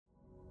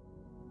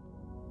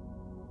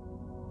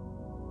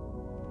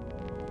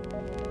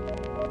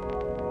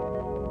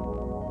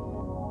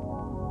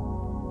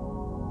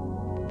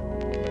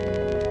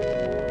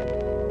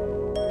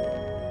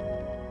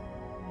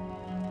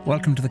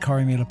Welcome to the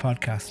Corrymeela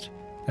podcast,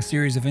 a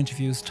series of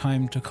interviews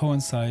timed to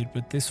coincide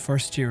with this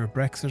first year of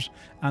Brexit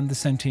and the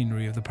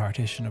centenary of the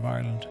partition of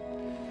Ireland.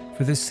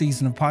 For this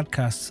season of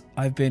podcasts,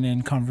 I've been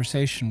in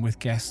conversation with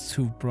guests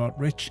who've brought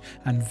rich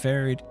and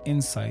varied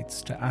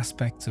insights to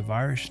aspects of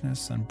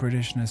Irishness and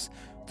Britishness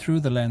through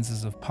the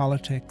lenses of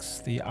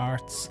politics, the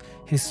arts,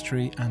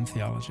 history and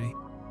theology.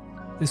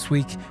 This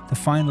week, the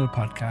final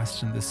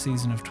podcast in this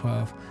season of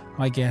 12,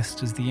 my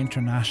guest is the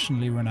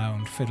internationally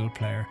renowned fiddle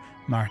player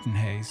Martin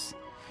Hayes.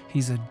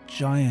 He's a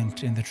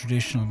giant in the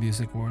traditional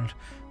music world.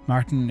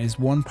 Martin is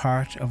one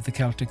part of the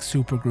Celtic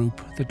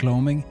supergroup The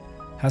Gloaming,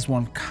 has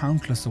won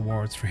countless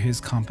awards for his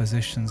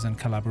compositions and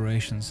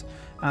collaborations,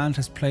 and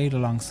has played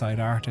alongside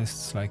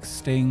artists like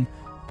Sting,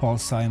 Paul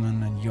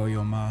Simon and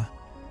Yo-Yo Ma.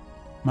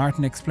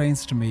 Martin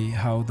explains to me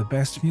how the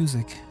best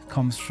music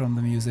comes from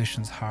the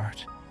musician's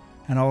heart,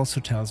 and also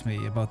tells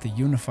me about the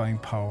unifying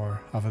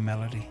power of a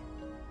melody.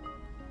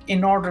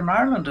 In Northern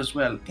Ireland as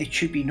well, it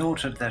should be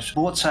noted that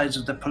both sides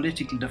of the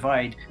political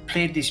divide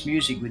played this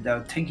music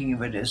without thinking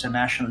of it as a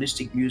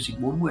nationalistic music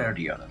one way or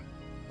the other.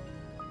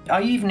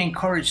 I even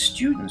encourage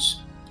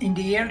students in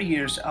the early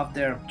years of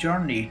their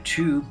journey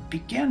to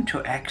begin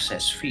to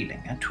access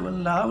feeling and to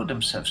allow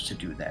themselves to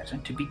do that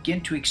and to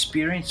begin to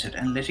experience it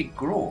and let it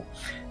grow.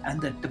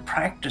 And that the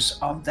practice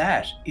of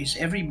that is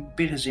every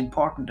bit as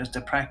important as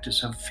the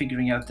practice of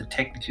figuring out the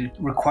technical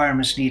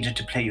requirements needed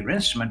to play your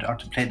instrument or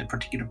to play the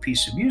particular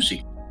piece of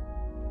music.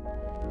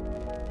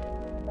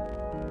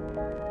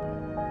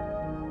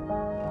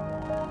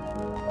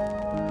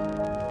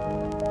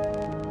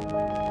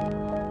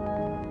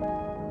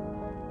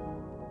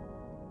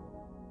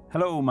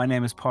 Hello, my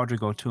name is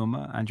Padraig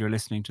O'Tuama and you're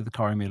listening to the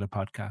Corrymeela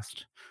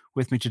podcast.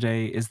 With me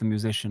today is the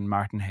musician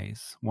Martin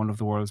Hayes, one of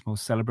the world's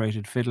most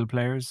celebrated fiddle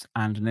players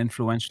and an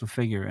influential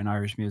figure in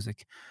Irish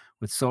music,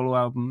 with solo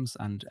albums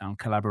and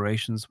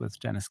collaborations with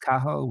Dennis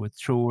Cahill, with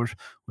Trower,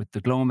 with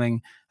The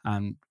Gloaming,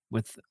 and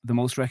with the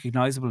most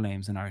recognisable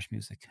names in Irish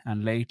music,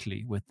 and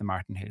lately with the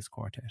Martin Hayes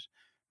Quartet.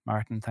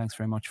 Martin, thanks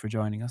very much for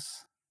joining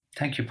us.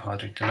 Thank you,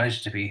 Padraig.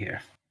 Delighted to be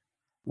here.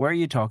 Where are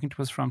you talking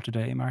to us from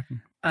today,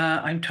 Martin?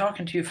 I'm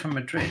talking to you from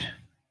Madrid.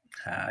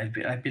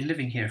 I've been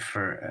living here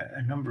for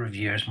a number of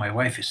years. My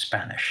wife is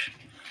Spanish.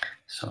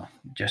 So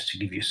just to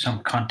give you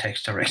some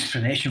context or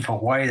explanation for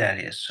why that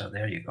is. So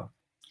there you go.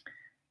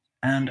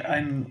 And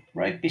I'm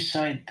right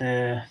beside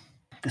the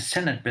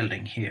Senate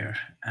building here,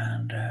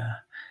 and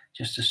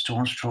just a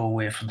stone's throw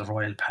away from the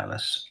Royal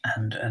Palace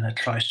and a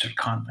cloistered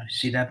convent.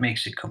 See, that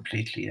makes it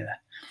completely a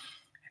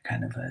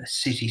kind of a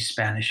city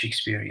Spanish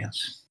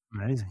experience.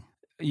 Amazing.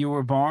 You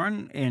were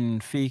born in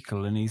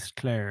Feakle in East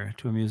Clare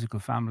to a musical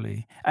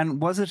family.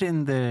 And is it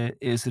in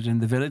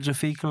the village of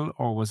Feakle,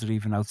 or was it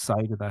even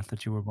outside of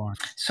that you were born?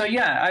 So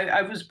yeah,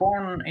 I was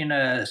born in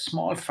a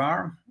small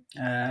farm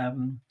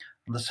on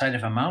the side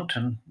of a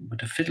mountain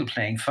with a fiddle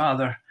playing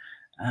father,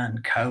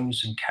 and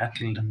cows and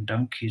cattle and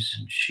donkeys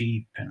and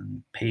sheep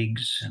and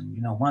pigs,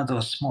 and one of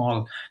those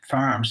small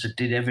farms that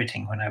did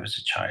everything when I was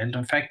a child.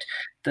 In fact,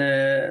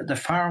 the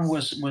farm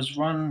was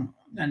run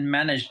and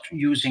managed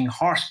using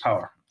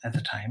horsepower. At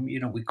the time,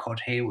 we cut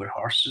hay with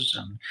horses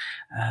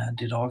and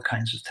did all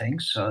kinds of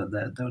things. So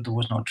there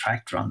was no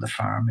tractor on the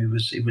farm. It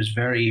was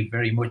very,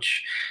 very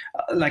much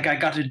like I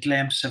got a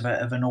glimpse of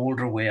an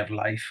older way of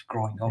life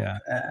growing up.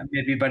 Yeah.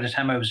 Maybe by the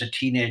time I was a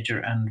teenager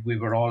and we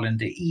were all in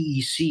the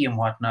EEC and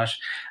whatnot,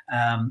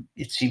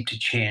 it seemed to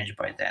change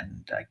by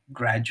then. Like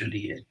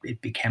gradually,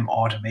 it became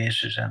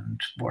automated and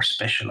more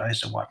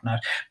specialized and whatnot.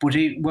 But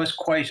it was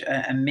quite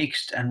a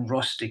mixed and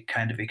rustic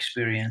kind of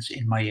experience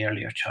in my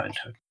earlier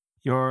childhood.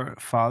 Your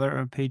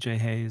father, PJ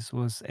Hayes,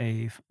 was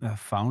a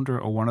founder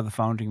or one of the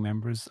founding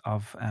members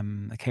of a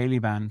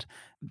Céilí band,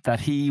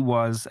 that he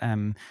was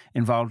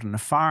involved in a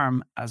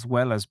farm as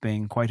well as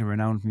being quite a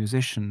renowned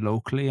musician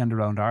locally and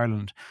around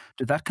Ireland.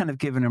 Did that kind of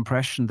give an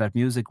impression that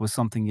music was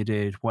something you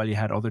did while you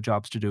had other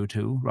jobs to do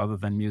too, rather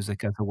than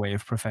music as a way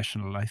of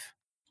professional life?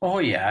 Oh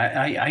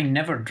yeah, I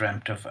never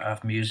dreamt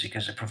of music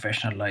as a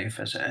professional life,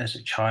 as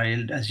a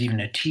child, as even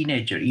a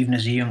teenager, even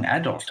as a young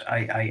adult.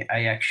 I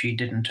actually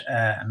didn't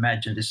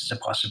imagine this as a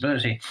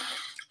possibility.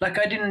 Like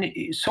I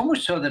didn't, so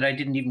much so that I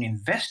didn't even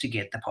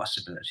investigate the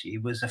possibility.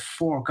 It was a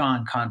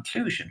foregone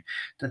conclusion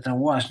that there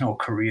was no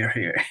career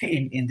here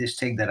in this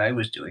thing that I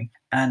was doing.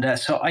 And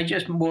so I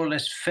just more or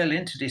less fell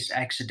into this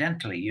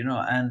accidentally,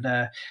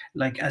 and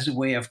like as a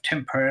way of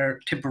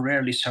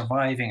temporarily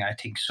surviving. I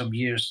think some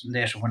years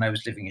later when I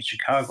was living in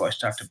Chicago, I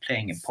started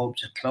playing in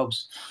pubs and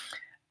clubs.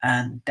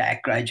 And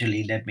that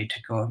gradually led me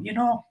to go,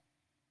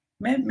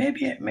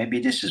 maybe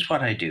this is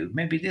what I do.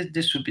 Maybe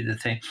this would be the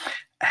thing.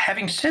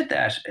 Having said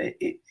that,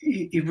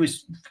 it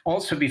was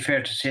also be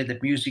fair to say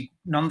that music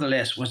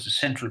nonetheless was the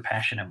central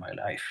passion in my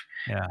life.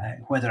 Yeah.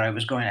 Whether I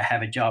was going to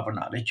have a job or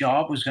not. A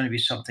job was going to be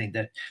something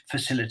that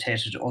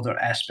facilitated other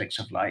aspects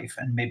of life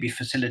and maybe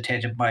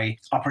facilitated my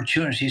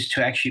opportunities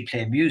to actually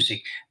play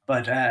music.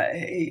 But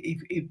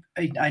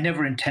I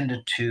never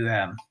intended to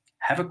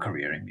have a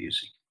career in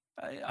music.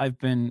 I've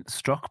been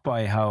struck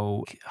by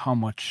how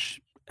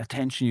much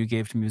attention you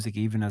gave to music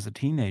even as a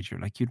teenager.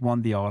 Like you'd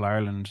won the All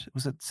Ireland,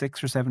 was it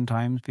 6 or 7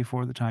 times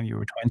before the time you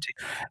were 20?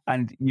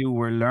 And you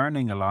were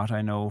learning a lot.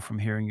 I know from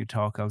hearing you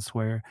talk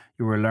elsewhere,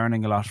 you were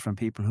learning a lot from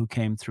people who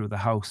came through the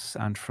house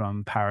and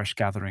from parish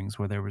gatherings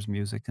where there was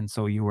music. And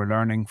so you were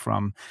learning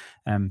from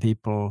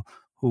people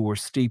who were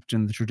steeped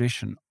in the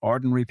tradition,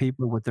 ordinary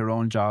people with their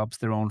own jobs,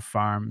 their own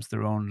farms,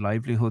 their own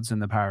livelihoods in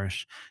the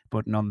parish,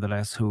 but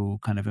nonetheless who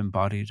kind of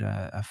embodied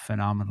a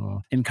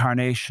phenomenal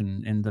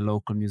incarnation in the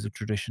local music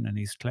tradition in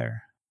East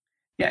Clare.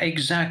 Yeah,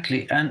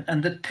 exactly.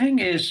 And the thing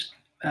is,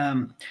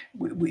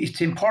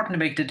 it's important to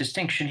make the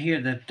distinction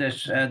here that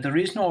there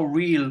is no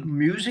real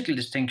musical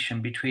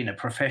distinction between a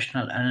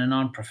professional and a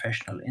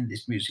non-professional in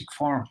this music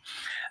form.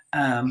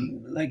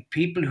 Like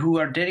people who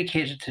are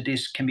dedicated to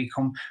this can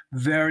become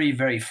very,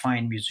 very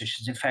fine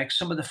musicians. In fact,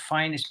 some of the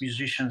finest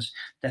musicians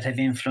that have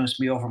influenced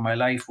me over my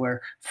life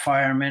were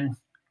firemen,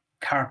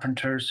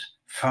 carpenters,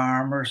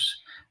 farmers,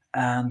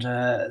 and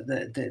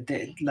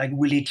like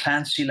Willie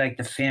Clancy, like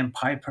the famed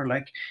piper,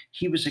 like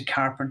he was a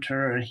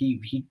carpenter.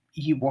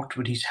 He worked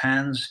with his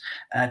hands.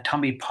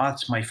 Tommy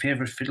Potts, my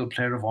favorite fiddle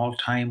player of all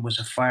time, was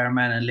a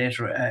fireman and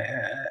later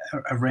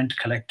a rent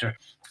collector.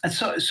 And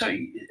so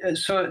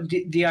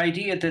the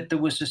idea that there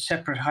was a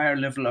separate higher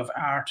level of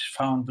art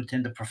found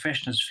within the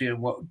professional sphere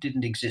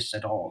didn't exist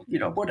at all,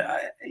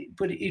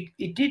 but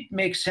it did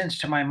make sense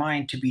to my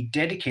mind to be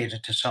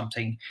dedicated to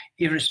something,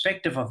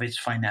 irrespective of its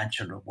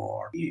financial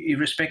reward,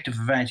 irrespective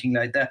of anything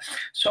like that.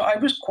 So I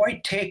was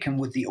quite taken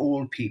with the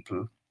old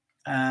people,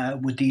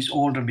 with these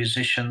older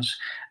musicians,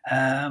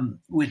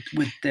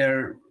 with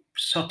their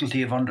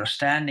subtlety of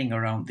understanding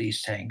around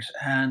these things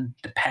and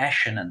the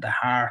passion and the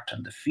heart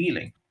and the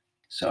feeling.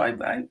 So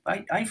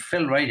I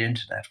fell right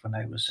into that when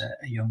I was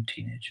a young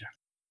teenager.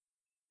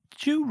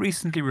 Did you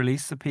recently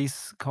release a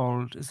piece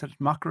called, is it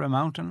Mockra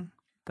Mountain,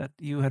 that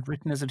you had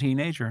written as a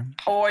teenager?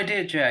 Oh, I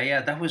did, yeah,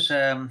 yeah.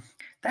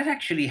 That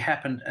actually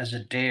happened as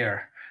a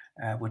dare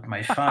with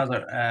my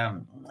father.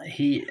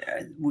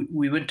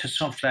 We went to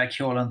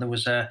Sunflag and there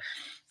was a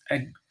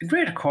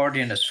great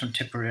accordionist from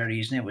Tipperary.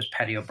 His name was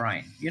Paddy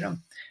O'Brien,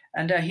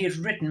 and he had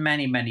written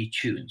many, many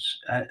tunes.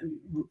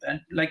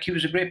 And like he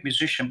was a great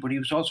musician, but he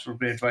was also a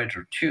great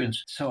writer of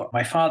tunes. So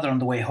my father on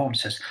the way home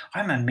says,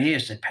 "I'm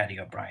amazed at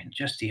Paddy O'Brien,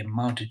 just the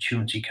amount of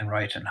tunes he can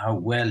write and how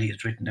well he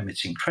has written them.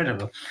 It's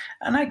incredible."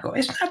 And I go,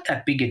 "It's not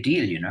that big a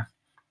deal,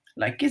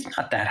 Like it's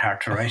not that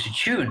hard to write a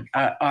tune."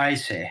 I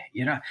say,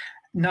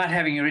 not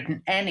having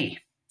written any.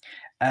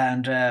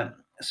 And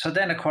so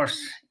then, of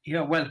course,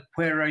 well,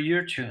 where are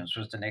your tunes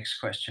was the next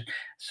question.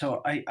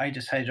 So I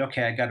decided,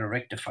 okay, I got to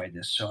rectify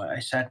this. So I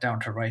sat down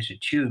to write a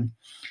tune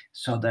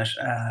so that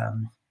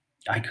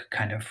I could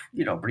kind of,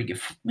 bring it.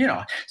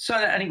 So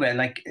anyway,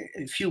 like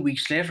a few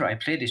weeks later, I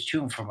played this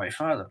tune for my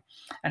father,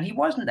 and he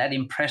wasn't that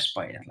impressed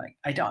by it. Like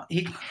I don't,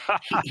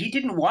 he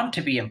didn't want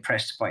to be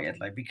impressed by it,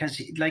 like because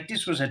like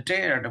this was a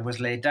dare that was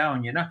laid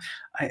down. It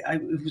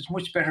was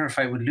much better if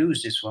I would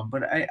lose this one,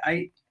 but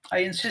I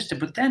insisted.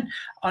 But then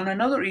on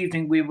another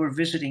evening, we were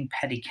visiting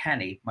Paddy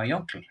Canny, my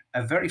uncle,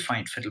 a very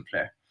fine fiddle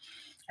player,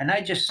 and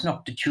I just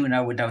snuck the tune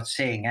out without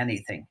saying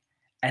anything,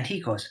 and he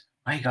goes,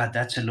 "My God,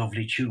 that's a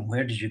lovely tune.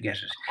 Where did you get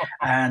it?"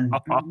 And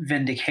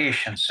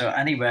vindication. So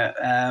anyway,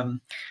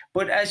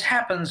 but as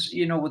happens,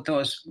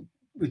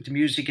 with the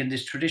music in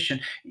this tradition,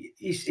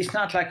 it's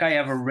not like I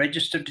ever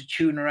registered the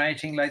tune or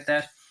anything like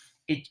that.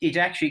 It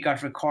actually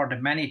got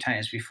recorded many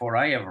times before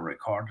I ever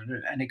recorded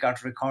it, and it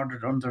got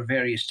recorded under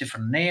various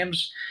different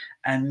names.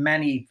 And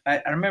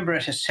I remember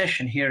at a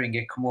session hearing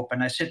it come up,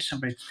 and I said to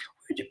somebody,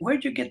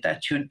 "Where'd you get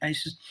that tune?" And he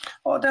says,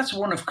 "Oh, that's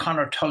one of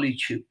Connor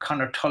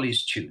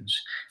Tully's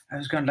tunes." I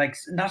was going like,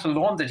 not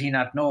alone did he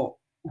not know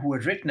who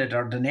had written it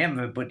or the name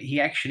of it, but he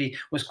actually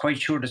was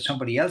quite sure that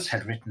somebody else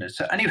had written it.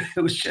 So anyway,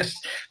 it was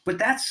just, but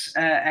that's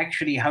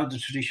actually how the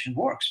tradition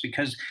works,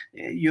 because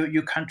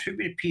you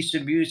contribute a piece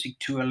of music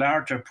to a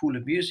larger pool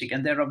of music,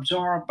 and they're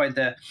absorbed by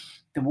the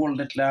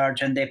world at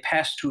large, and they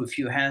pass through a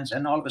few hands,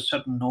 and all of a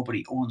sudden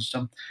nobody owns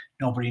them,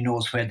 nobody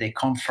knows where they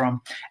come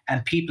from,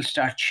 and people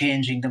start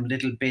changing them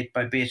little bit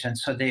by bit, and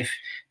so they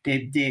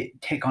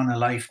take on a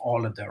life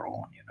all of their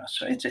own.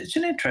 So it's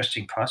an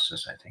interesting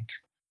process, I think.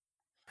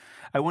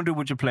 I wonder,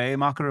 would you play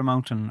Mockra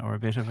Mountain or a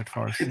bit of it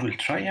for us? I will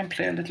try and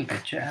play a little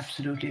bit, yeah,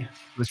 absolutely. It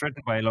was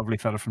written by a lovely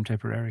fellow from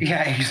Tipperary.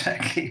 Yeah,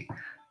 exactly.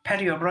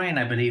 Paddy O'Brien,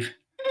 I believe.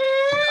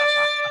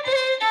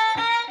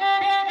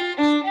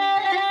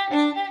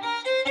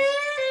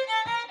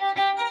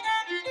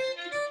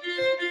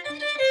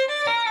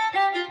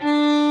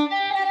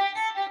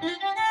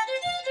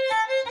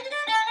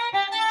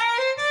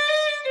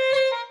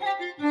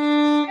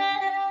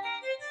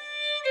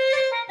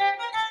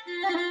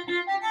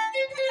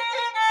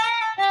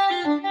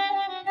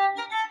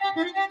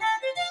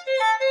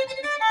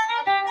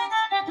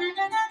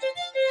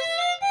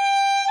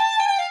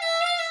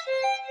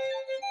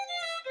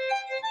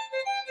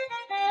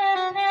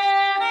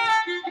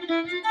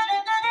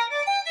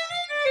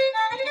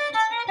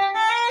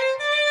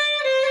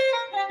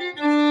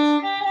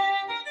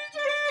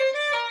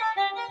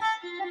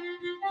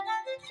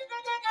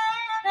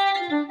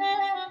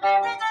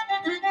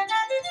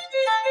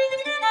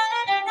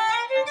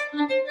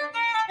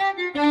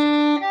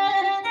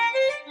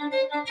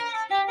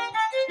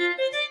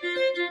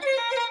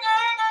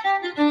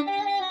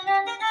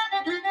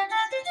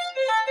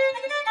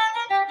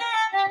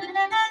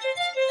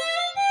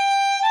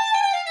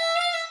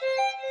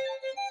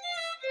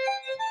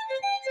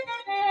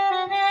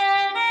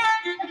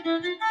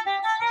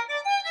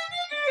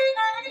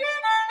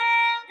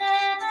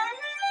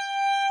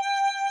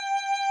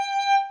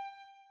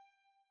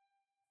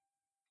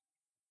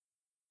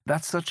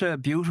 That's such a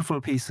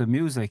beautiful piece of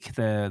music,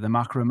 the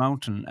Machra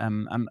Mountain.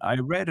 And I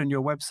read on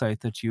your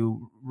website that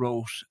you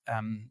wrote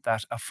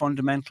that a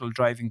fundamental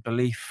driving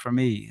belief for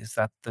me is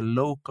that the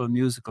local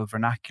musical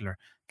vernacular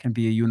can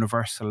be a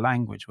universal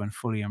language when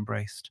fully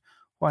embraced.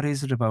 What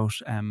is it about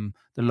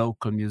the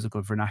local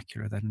musical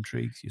vernacular that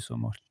intrigues you so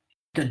much?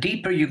 The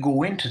deeper you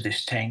go into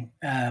this thing,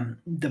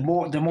 the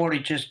more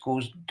it just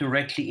goes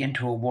directly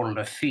into a world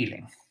of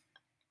feeling,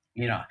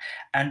 you know.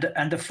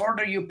 And the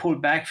further you pull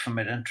back from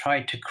it and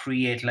try to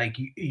create like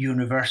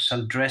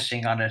universal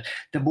dressing on it,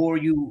 the more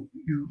you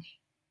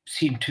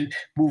seem to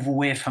move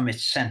away from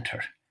its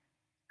center.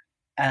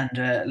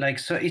 And like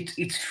so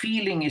it's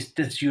feeling is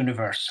that's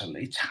universal,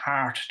 it's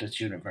heart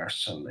that's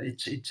universal,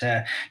 it's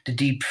the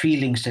deep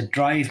feelings that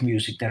drive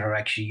music that are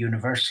actually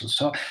universal.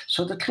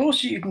 So the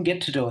closer you can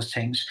get to those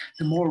things,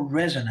 the more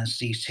resonance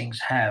these things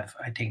have,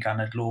 I think, on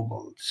a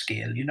global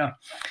scale, you know.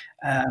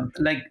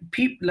 Like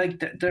people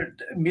like the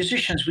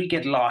musicians, we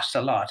get lost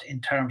a lot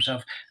in terms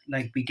of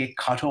like we get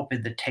caught up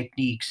in the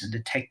techniques and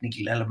the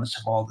technical elements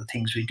of all the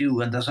things we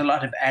do, and there's a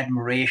lot of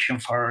admiration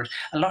for it,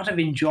 a lot of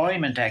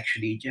enjoyment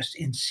actually just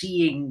in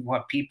seeing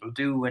what people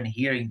do and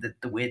hearing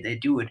the way they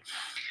do it.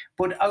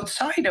 But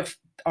outside of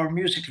our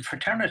musical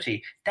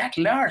fraternity, that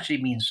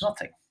largely means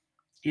nothing,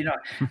 you know.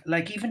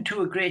 Like even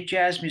to a great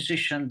jazz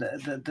musician,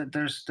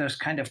 there's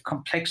kind of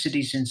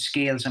complexities in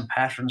scales and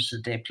patterns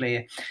that they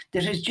play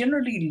that is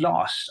generally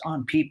lost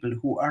on people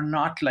who are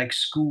not like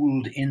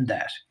schooled in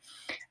that.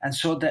 And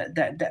so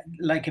that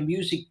like a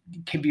music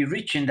can be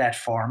rich in that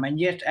form and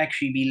yet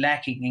actually be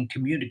lacking in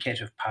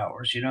communicative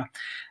powers, you know.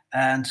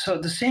 And so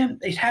the same,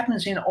 it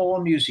happens in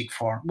all music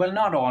forms. Well,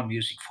 not all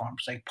music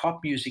forms. Like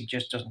pop music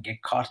just doesn't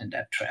get caught in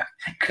that trap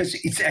because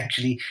it's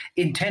actually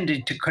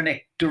intended to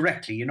connect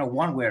directly, you know,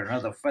 one way or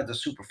another, whether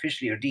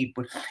superficially or deep.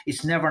 But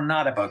it's never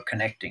not about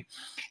connecting.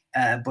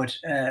 But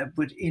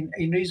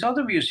in these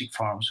other music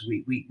forms,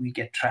 we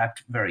get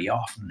trapped very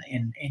often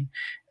in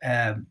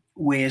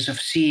ways of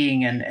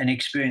seeing and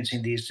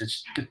experiencing these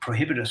that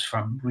prohibit us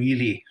from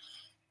really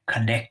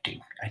connecting,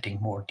 I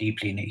think, more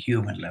deeply in a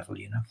human level,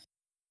 you know.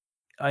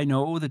 I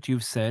know that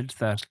you've said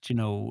that,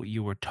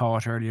 you were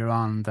taught earlier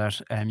on that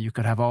you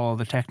could have all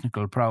the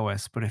technical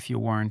prowess, but if you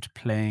weren't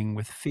playing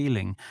with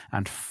feeling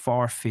and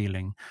for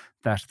feeling,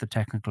 that the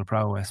technical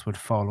prowess would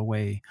fall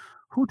away.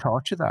 Who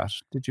taught you that?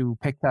 Did you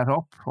pick that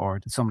up, or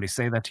did somebody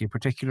say that to you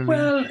particularly?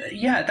 Well,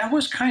 yeah, that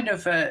was kind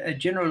of a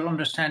general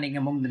understanding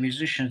among the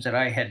musicians that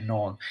I had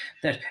known,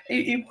 that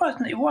it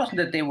wasn't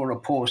that they were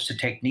opposed to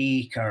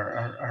technique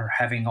or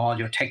having all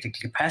your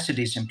technical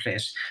capacities in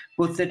place,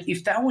 but that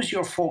if that was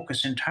your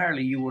focus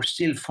entirely, you were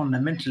still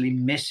fundamentally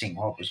missing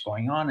what was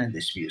going on in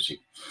this music.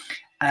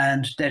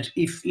 And that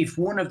if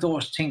one of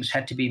those things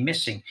had to be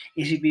missing,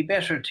 it'd be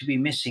better to be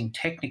missing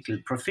technical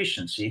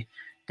proficiency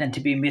than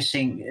to be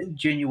missing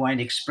genuine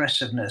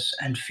expressiveness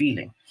and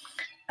feeling.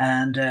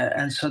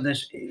 And so that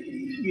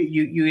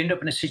you end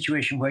up in a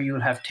situation where you'll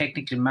have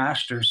technical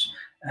masters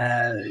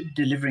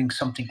delivering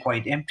something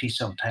quite empty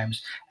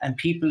sometimes, and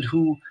people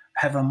who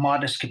have a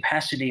modest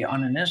capacity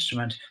on an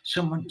instrument,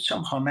 someone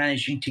somehow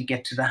managing to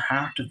get to the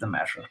heart of the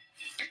matter.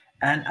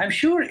 And I'm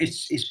sure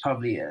it's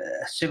probably a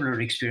similar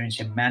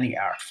experience in many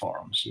art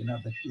forms, you know,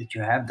 that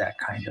you have that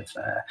kind of,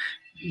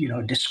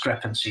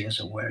 discrepancy, as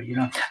it were, you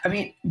know. I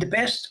mean, the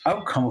best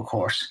outcome, of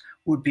course,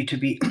 would be to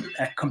be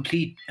a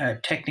complete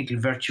technical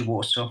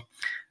virtuoso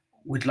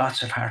with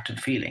lots of heart and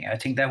feeling. I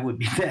think that would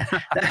be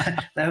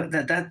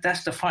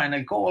that's the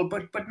final goal.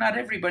 But not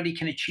everybody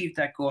can achieve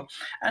that goal,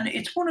 and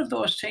it's one of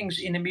those things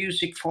in a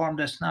music form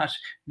that's not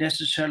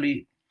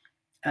necessarily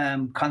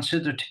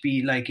considered to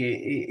be like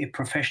a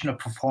professional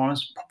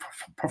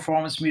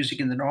performance music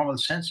in the normal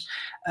sense.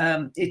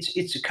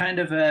 It's a kind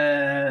of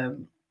a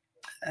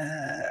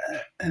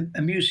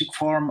music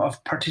form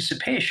of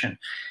participation,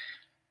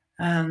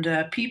 and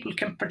people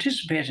can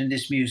participate in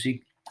this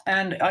music.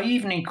 And I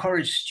even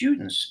encourage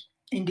students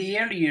in the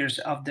early years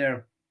of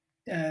their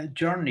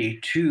journey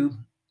to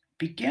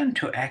begin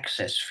to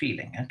access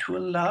feeling and to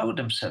allow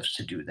themselves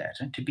to do that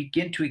and to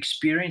begin to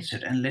experience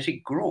it and let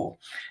it grow.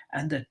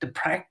 And that the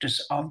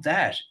practice of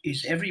that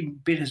is every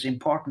bit as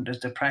important as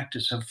the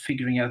practice of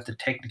figuring out the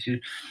technical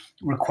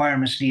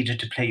requirements needed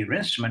to play your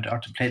instrument or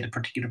to play the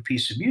particular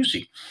piece of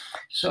music.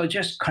 So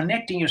just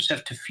connecting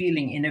yourself to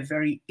feeling in a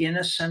very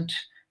innocent,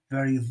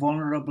 very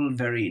vulnerable,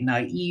 very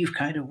naive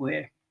kind of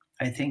way,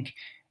 I think,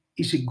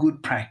 is a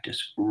good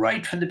practice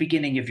right from the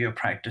beginning of your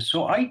practice.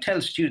 So I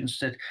tell students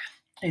that,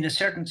 in a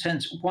certain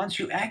sense, once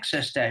you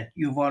access that,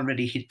 you've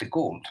already hit the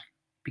gold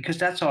because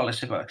that's all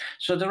it's about.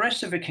 So the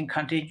rest of it can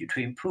continue to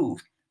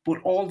improve, but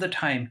all the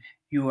time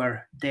you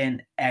are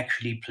then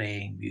actually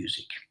playing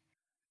music.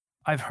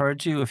 I've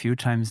heard you a few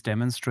times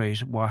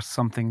demonstrate what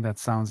something that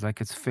sounds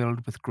like it's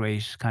filled with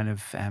great kind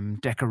of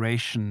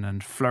decoration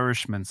and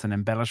flourishments and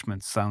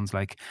embellishments sounds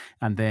like,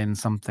 and then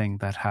something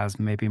that has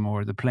maybe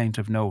more the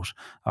plaintive note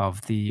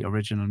of the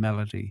original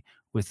melody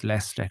with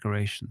less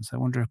decorations. I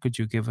wonder, could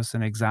you give us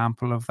an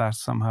example of that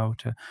somehow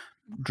to?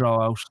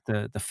 draw out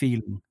the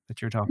feeling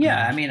that you're talking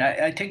Yeah, I about. mean,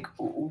 I think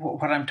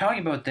what I'm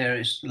talking about there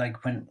is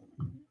like when,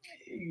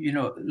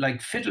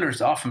 like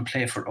fiddlers often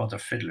play for other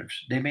fiddlers.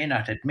 They may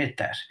not admit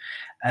that,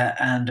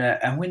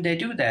 and when they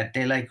do that,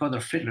 they like other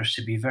fiddlers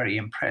to be very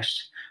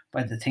impressed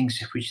by the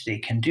things which they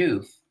can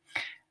do,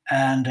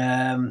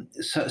 and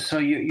so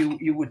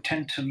you would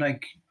tend to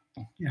like,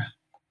 yeah.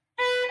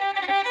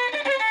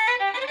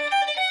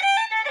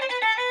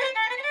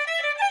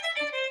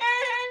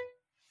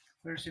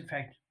 Whereas in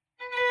fact,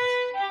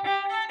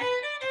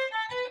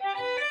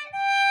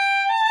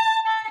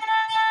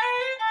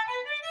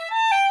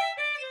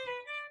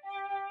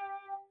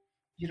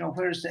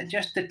 whereas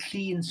just the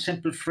clean,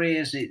 simple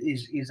phrase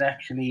is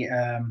actually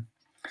uh,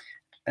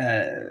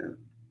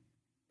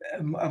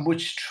 a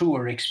much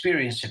truer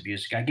experience of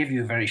music. I give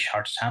you a very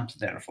short sample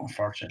there,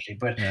 unfortunately,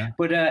 but Yeah.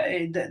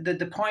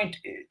 the point,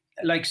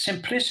 like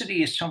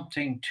simplicity, is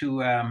something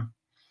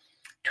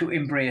to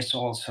embrace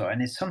also,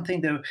 and it's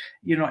something that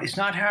it's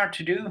not hard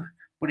to do,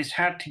 but it's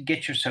hard to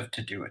get yourself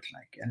to do it,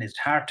 like, and it's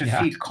hard to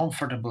Yeah. feel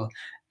comfortable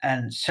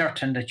and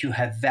certain that you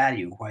have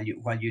value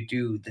while you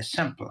do the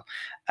simple,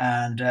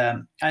 and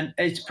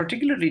it's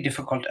particularly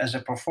difficult as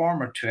a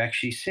performer to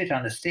actually sit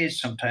on a stage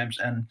sometimes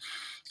and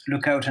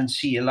look out and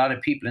see a lot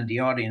of people in the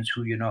audience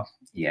who,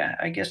 yeah,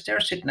 I guess they're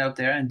sitting out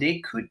there and they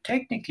could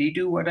technically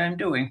do what I'm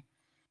doing,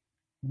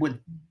 but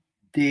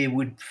they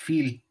would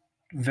feel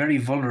very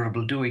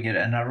vulnerable doing it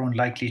and are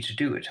unlikely to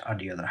do it on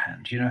the other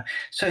hand.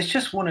 So it's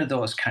just one of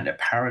those kind of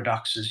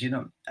paradoxes.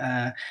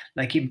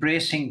 Like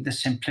embracing the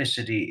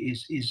simplicity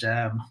is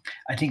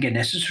I think a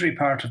necessary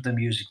part of the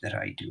music that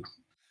I do.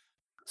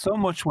 So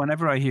much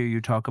whenever I hear you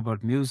talk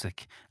about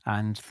music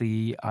and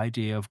the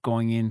idea of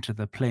going into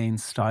the plain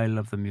style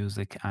of the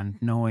music and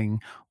knowing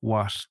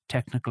what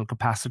technical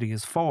capacity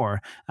is for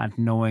and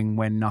knowing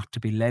when not to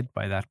be led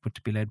by that, but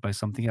to be led by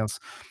something else.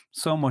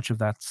 So much of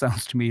that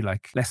sounds to me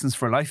like lessons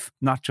for life,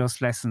 not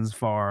just lessons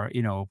for,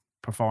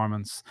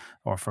 performance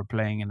or for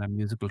playing in a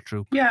musical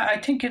troupe. Yeah, I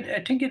think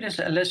it is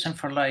a lesson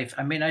for life.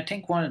 I mean, I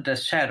think one of the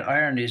sad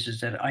ironies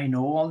is that I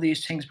know all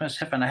these things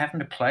myself and I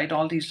haven't applied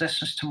all these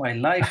lessons to my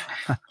life.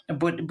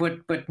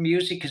 But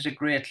music is a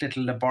great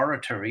little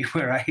laboratory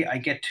where I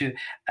get to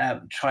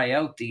try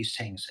out these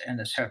things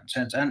in a certain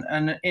sense,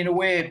 and in a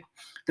way,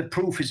 the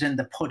proof is in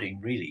the pudding,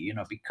 really.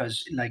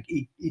 Because like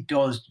it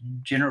does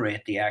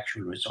generate the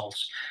actual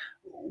results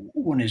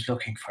one is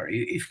looking for.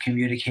 If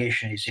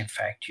communication is in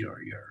fact your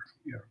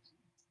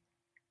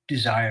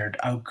desired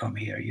outcome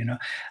here, in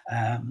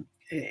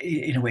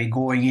a way,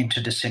 going into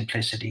the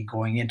simplicity,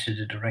 going into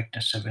the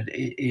directness of it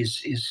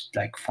is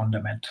like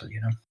fundamental.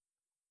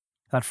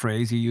 That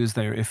phrase you use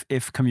there,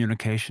 if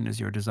communication is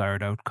your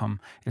desired outcome,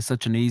 is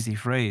such an easy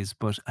phrase,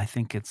 but I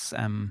think it's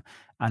an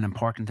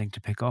important thing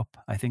to pick up.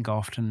 I think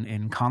often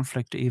in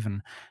conflict,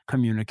 even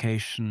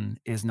communication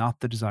is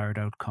not the desired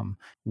outcome.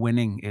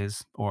 Winning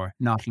is, or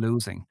not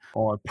losing,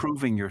 or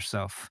proving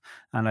yourself.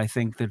 And I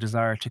think the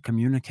desire to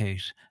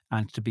communicate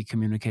and to be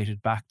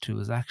communicated back to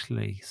is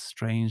actually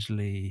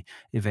strangely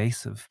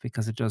evasive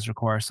because it does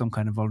require some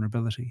kind of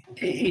vulnerability.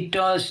 It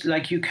does,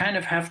 like, you kind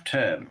of have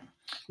to,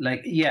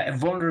 like, yeah,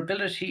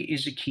 vulnerability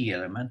is a key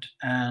element,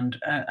 and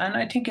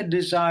I think a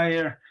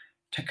desire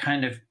to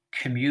kind of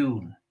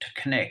commune, to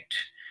connect,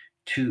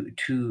 to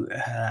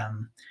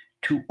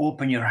to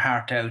open your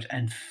heart out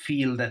and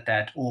feel that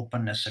that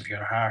openness of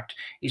your heart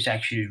is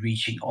actually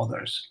reaching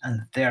others and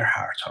that their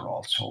hearts are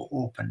also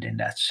opened in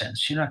that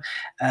sense.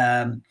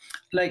 Um,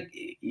 like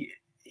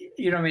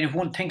I mean, if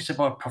one thinks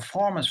about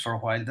performance for a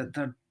while, that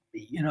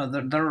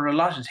there are a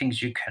lot of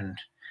things you can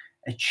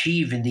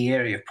achieve in the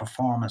area of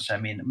performance. I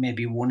mean,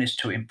 maybe one is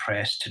to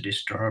impress, to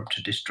disturb,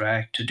 to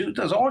distract, to do.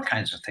 There's all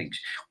kinds of things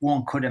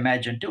one could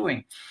imagine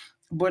doing.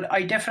 But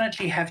I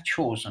definitely have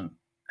chosen,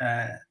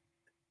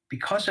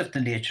 because of the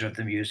nature of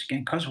the music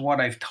and because of what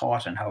I've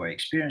taught and how I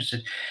experienced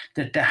it,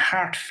 that the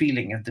heart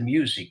feeling of the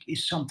music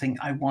is something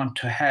I want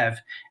to have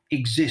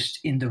exist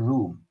in the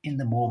room, in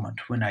the moment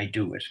when I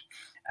do it.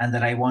 And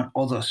that I want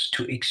others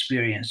to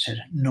experience it,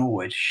 know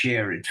it,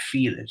 share it,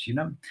 feel it.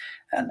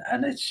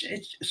 And it's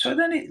so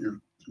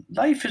then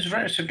life is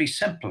relatively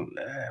simple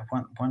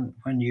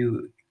when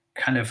you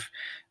kind of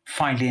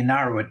finally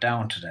narrow it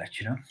down to that.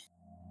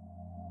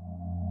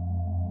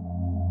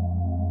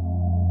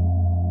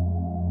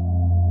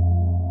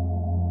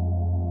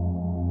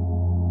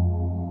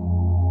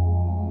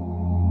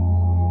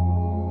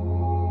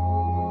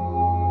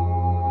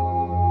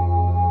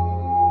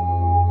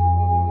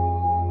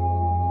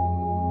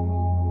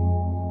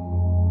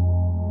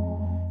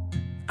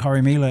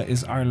 Corrymeela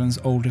is Ireland's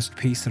oldest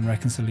peace and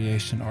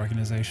reconciliation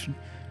organisation.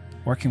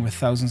 Working with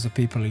thousands of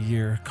people a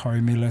year,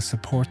 Corrymeela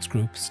supports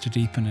groups to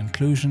deepen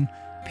inclusion,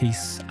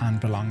 peace and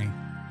belonging.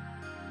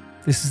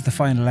 This is the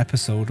final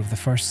episode of the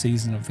first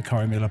season of the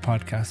Corrymeela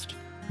podcast.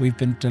 We've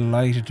been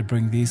delighted to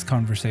bring these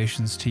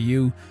conversations to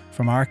you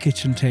from our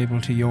kitchen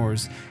table to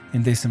yours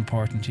in this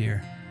important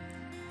year.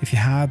 If you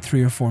had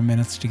 3 or 4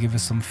 minutes to give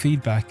us some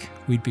feedback,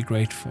 we'd be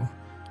grateful.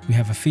 We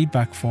have a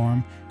feedback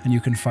form, and you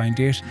can find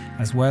it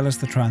as well as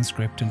the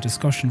transcript and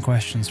discussion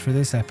questions for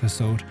this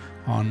episode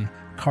on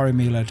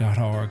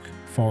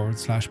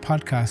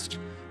corrymeela.org/podcast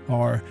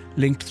or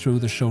linked through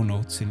the show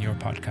notes in your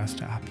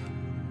podcast app.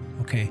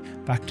 Okay,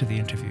 back to the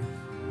interview.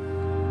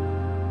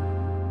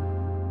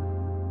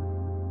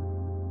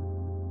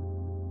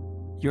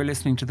 You're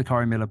listening to the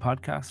Corrymeela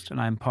podcast, and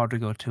I'm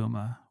Padraig Ó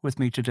Tuama. With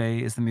me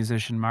today is the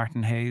musician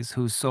Martin Hayes,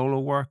 whose solo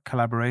work,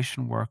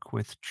 collaboration work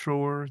with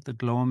Truer, the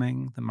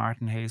Gloaming, the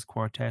Martin Hayes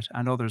Quartet,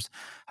 and others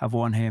have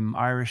won him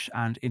Irish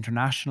and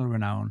international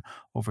renown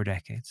over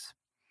decades.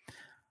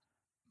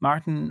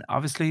 Martin,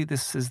 obviously,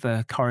 this is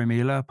the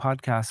Corrymeela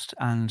podcast,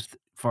 and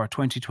for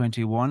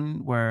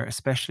 2021, we're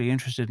especially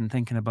interested in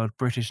thinking about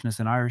Britishness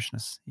and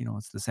Irishness. You know,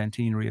 it's the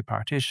centenary of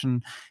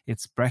partition,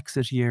 it's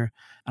Brexit year,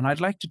 and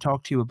I'd like to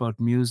talk to you about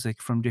music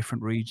from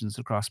different regions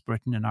across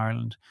Britain and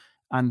Ireland.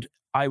 And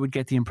I would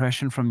get the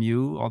impression from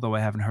you, although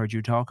I haven't heard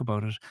you talk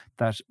about it,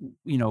 that,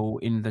 you know,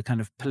 in the kind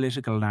of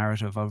political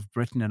narrative of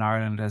Britain and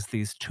Ireland as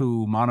these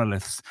two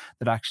monoliths,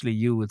 that actually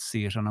you would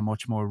see it on a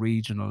much more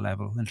regional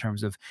level in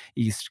terms of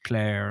East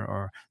Clare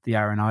or the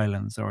Aran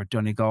Islands or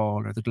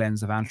Donegal or the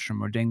Glens of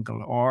Antrim or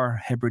Dingle or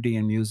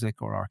Hebridean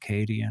music or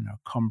Arcadian or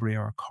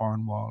Cumbria or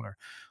Cornwall or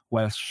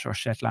Welsh or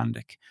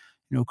Shetlandic.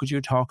 You know, could you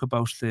talk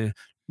about the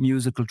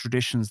musical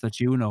traditions that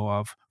you know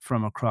of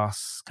from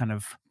across kind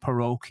of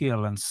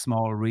parochial and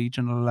small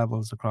regional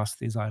levels across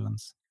these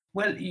islands?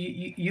 Well,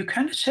 you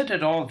kind of said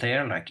it all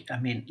there. Like, I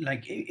mean,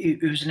 like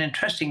it was an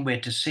interesting way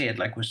to say it.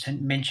 Like, was to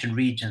mention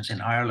regions in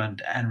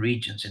Ireland and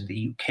regions in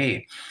the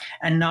UK,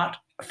 and not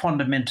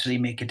fundamentally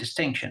make a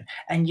distinction.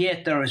 And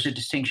yet, there is a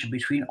distinction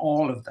between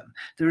all of them.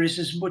 There is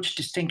as much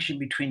distinction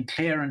between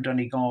Clare and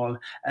Donegal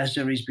as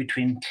there is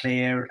between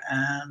Clare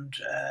and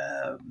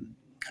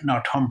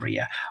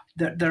Northumbria.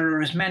 There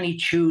are as many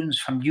tunes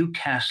from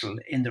Newcastle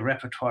in the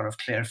repertoire of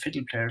Clare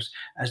fiddle players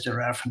as there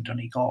are from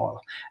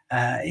Donegal.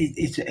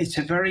 It's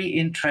a very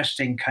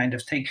interesting kind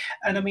of thing.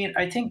 And I mean,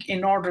 I think in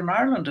Northern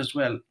Ireland as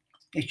well,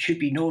 it should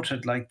be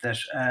noted like that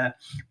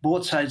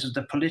both sides of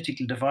the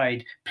political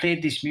divide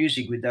played this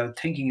music without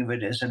thinking of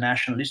it as a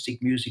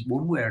nationalistic music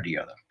one way or the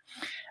other.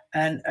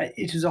 And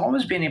it has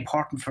always been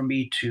important for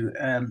me to,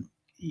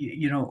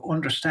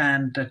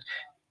 understand that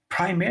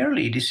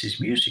primarily this is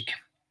music.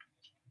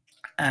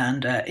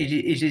 And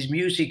it is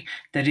music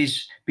that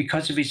is,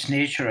 because of its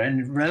nature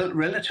and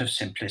relative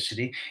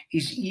simplicity,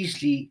 is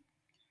easily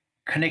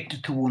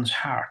connected to one's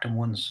heart and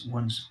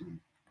one's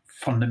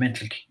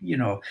fundamental,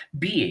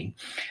 being.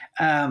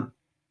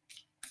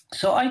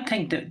 So I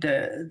think that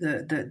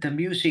the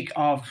music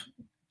of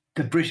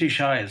the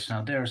British Isles.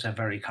 Now, there's a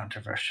very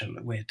controversial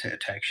way to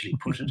actually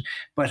put it,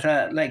 but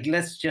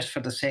let's just, for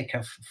the sake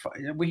of,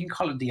 we can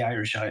call it the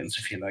Irish Isles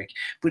if you like.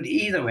 But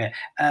either way,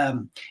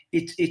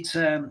 it's.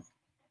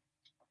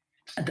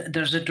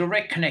 There's a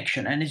direct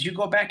connection, and as you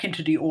go back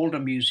into the older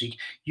music,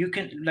 you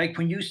can, like,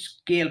 when you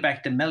scale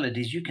back the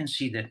melodies, you can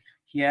see that,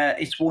 yeah,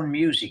 it's one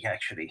music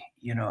actually,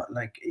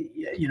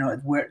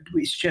 where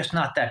it's just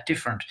not that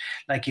different.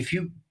 Like, if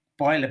you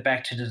boil it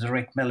back to the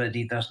direct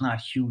melody, there's not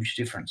huge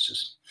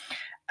differences.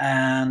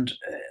 And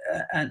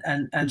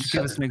Could you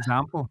give us an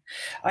example?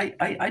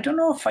 I don't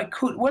know if I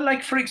could. Well,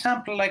 like, for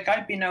example, like,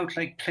 I've been out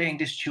like playing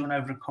this tune,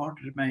 I've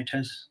recorded it many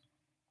times.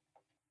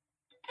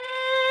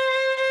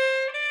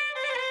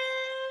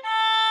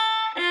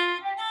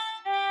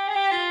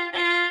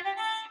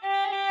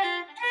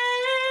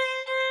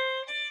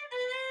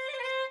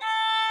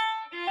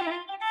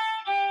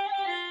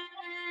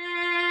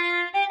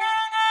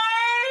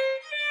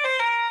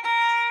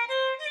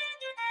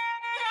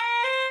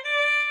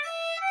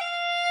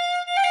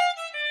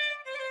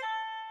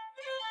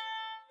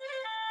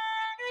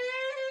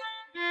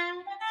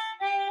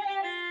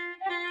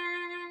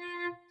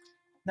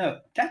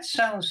 Now, that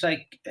sounds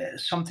like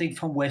something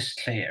from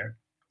West Clare.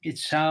 It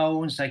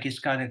sounds like it's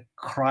got a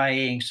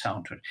crying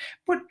sound to it,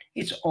 but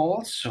it's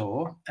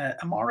also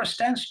a Morris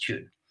dance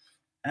tune.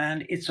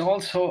 And it's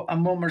also a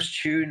mummer's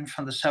tune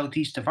from the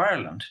southeast of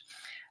Ireland.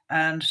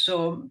 And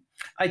so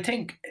I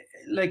think,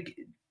 like,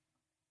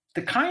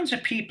 the kinds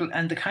of people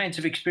and the kinds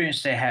of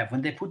experience they have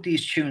when they put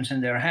these tunes in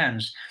their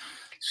hands,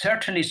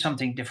 certainly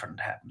something different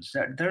happens.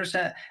 There's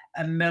a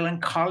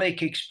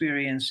melancholic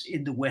experience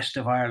in the west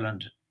of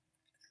Ireland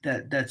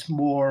that's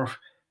more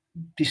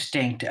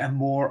distinct and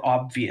more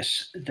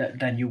obvious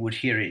than you would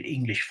hear in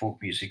English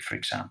folk music, for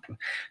example.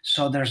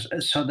 So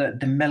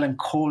the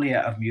melancholia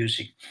of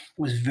music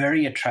was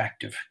very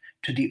attractive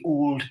to the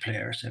old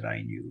players that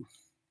I knew,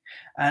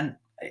 and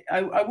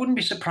I wouldn't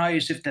be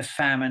surprised if the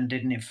famine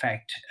didn't, in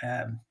fact,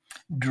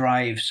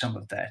 drive some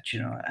of that,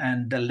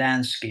 and the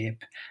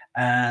landscape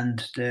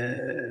and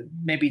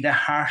maybe the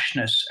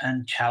harshness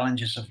and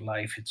challenges of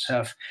life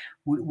itself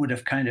would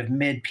have kind of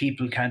made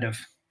people kind of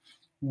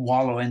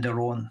wallow in their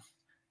own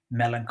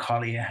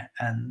melancholia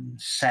and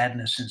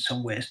sadness in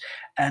some ways.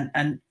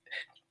 And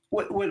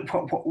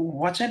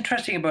what's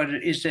interesting about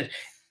it is that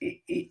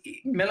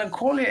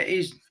melancholia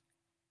is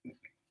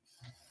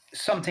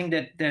something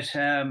that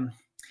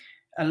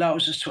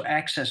allows us to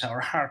access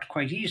our heart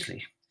quite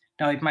easily.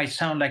 Now, it might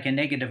sound like a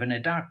negative and a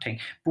dark thing,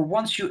 but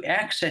once you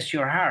access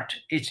your heart,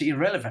 it's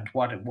irrelevant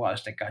what it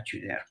was that got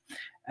you there.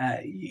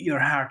 Your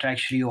heart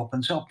actually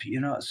opens up,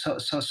 So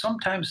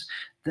sometimes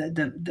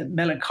the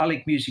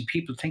melancholic music,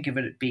 people think of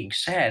it as being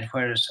sad,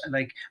 whereas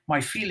like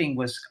my feeling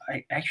was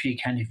I actually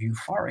kind of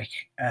euphoric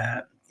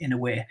in a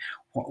way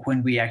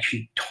when we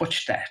actually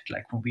touched that,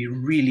 like when we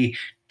really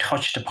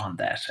touched upon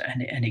that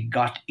and it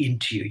got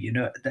into you,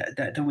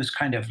 that was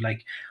kind of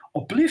like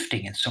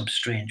uplifting in some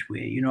strange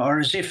way, or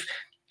as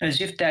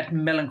if that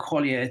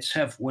melancholia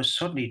itself was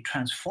suddenly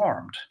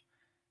transformed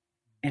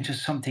into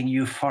something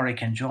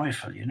euphoric and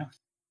joyful.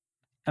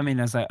 I mean,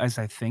 as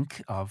I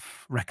think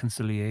of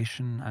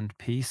reconciliation and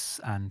peace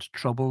and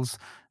troubles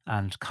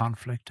and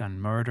conflict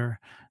and murder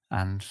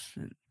and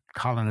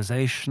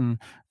colonization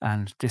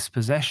and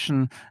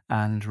dispossession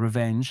and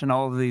revenge and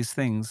all of these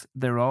things,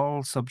 they're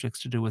all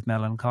subjects to do with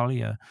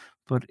melancholia.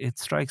 But it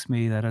strikes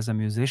me that as a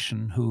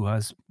musician who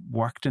has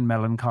worked in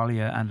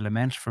melancholia and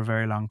lament for a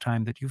very long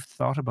time, that you've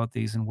thought about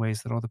these in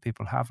ways that other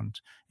people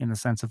haven't, in the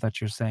sense of that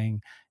you're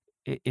saying,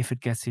 if it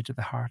gets you to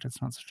the heart,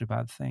 it's not such a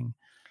bad thing.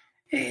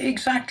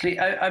 Exactly.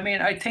 I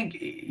mean, I think,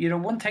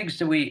 one thing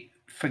that we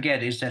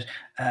forget is that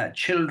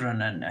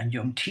children and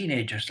young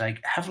teenagers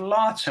like have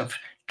lots of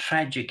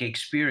tragic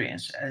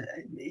experience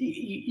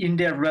in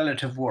their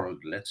relative world,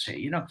 let's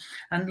say,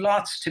 and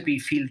lots to be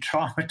feel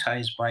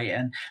traumatized by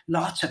and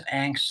lots of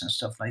angst and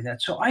stuff like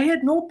that. So I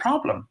had no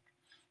problem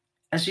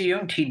as a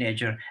young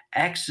teenager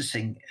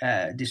accessing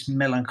this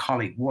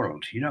melancholic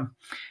world,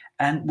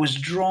 and was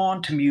drawn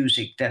to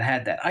music that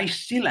had that. I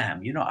still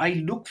am.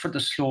 I look for the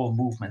slow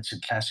movements in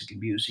classical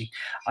music.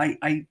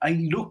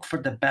 I look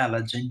for the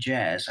ballads in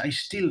jazz. I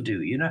still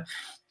do.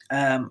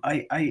 I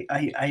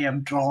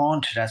am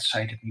drawn to that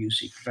side of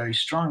music very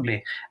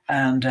strongly,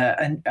 and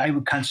I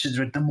would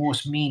consider it the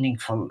most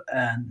meaningful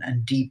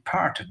and deep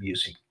part of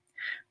music.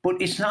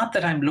 But it's not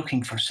that I'm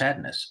looking for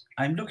sadness.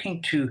 I'm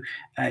looking to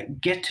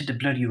get to the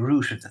bloody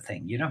root of the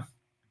thing,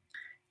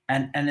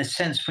 and in a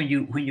sense when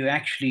you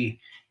actually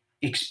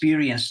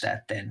experience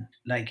that, then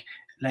like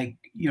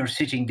you're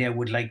sitting there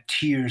with like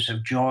tears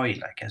of joy,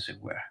 like as it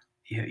were.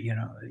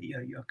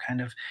 You're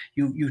kind of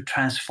you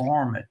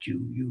transform it.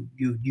 You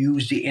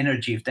use the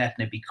energy of that,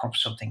 and it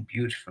becomes something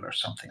beautiful or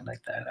something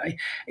like that.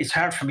 It's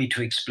hard for me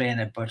to explain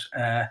it, but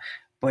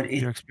You're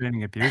it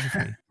explaining it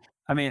beautifully.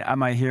 I mean,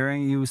 am I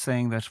hearing you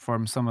saying that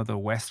from some of the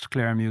West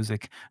Clare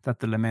music that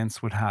the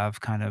laments would have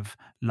kind of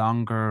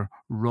longer,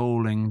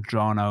 rolling,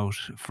 drawn out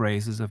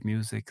phrases of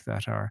music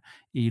that are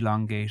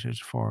elongated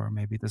for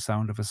maybe the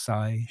sound of a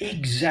sigh?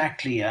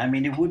 exactly. I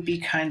mean, it would be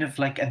kind of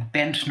like a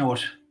bent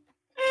note.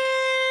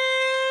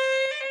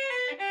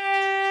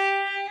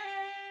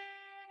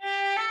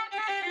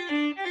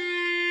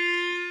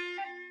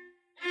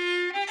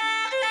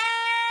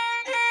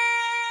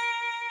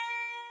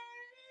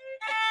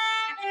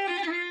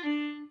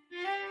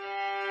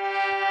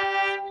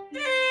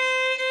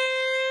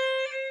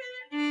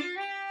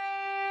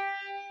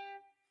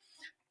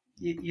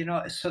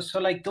 So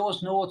like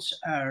those notes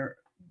are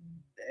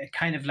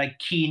kind of like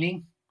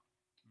keening,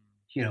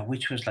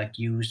 which was like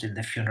used in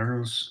the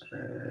funerals,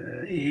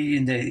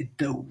 in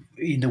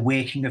the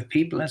waking of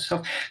people and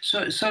stuff.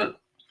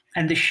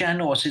 And the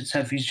sean-nós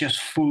itself is just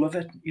full of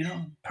it,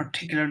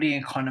 particularly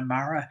in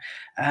Connemara,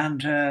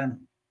 and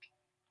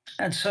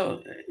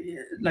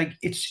like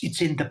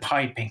it's in the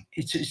piping.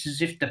 It's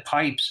as if the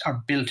pipes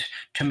are built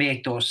to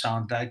make those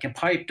sound. Like a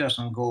pipe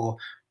doesn't go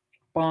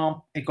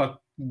bomb, it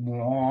got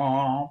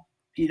womp.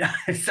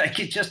 It's like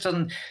it just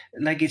doesn't,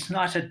 like it's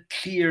not a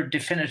clear,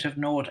 definitive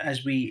note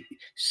as we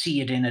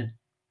see it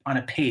on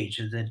a page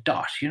of the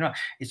dot.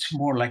 It's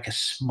more like a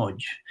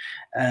smudge,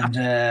 and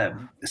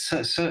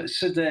so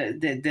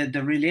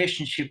the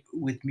relationship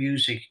with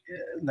music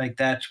like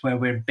that, where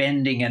we're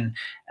bending and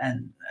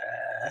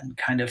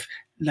kind of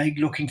like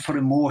looking for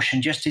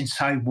emotion just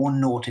inside one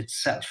note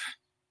itself,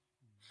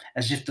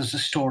 as if there's a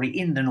story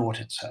in the note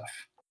itself.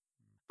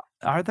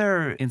 Are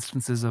there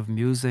instances of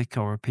music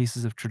or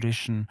pieces of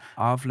tradition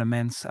of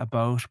laments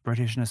about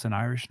Britishness and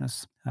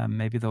Irishness?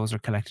 Maybe those are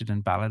collected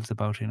in ballads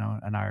about,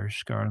 an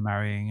Irish girl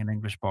marrying an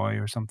English boy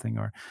or something.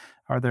 Or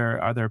are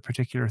there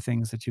particular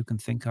things that you can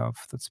think of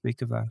that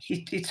speak of that?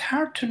 It's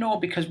hard to know,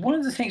 because one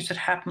of the things that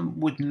happen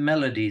with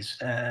melodies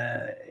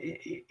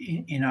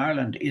in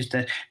Ireland is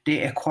that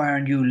they acquire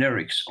new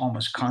lyrics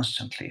almost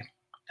constantly.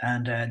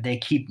 And they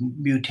keep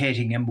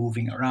mutating and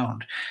moving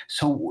around.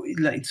 So,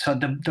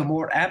 the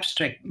more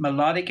abstract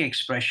melodic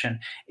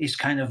expression is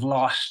kind of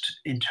lost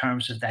in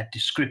terms of that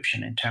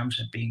description, in terms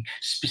of being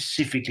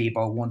specifically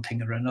about one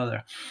thing or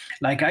another.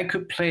 Like I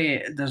could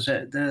play. There's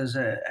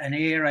an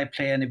air I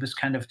play, and it was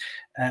kind of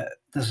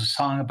there's a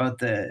song about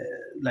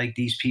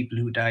these people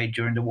who died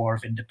during the War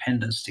of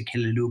Independence, the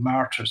Killaloe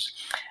martyrs,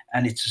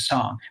 and it's a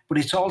song, but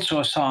it's also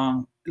a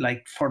song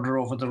like further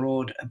over the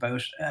road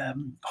about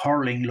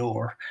hurling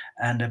lore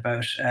and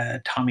about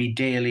Tommy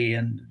Daly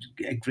and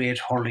a great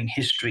hurling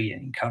history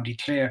in County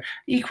Clare.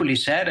 Equally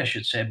sad, I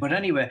should say. But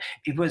anyway,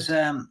 it was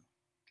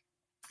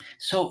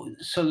so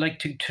like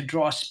to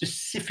draw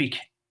specific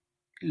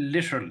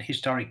literal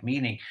historic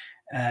meaning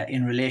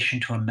in relation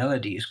to a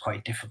melody is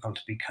quite difficult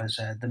because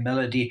the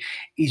melody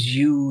is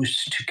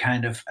used to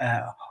kind of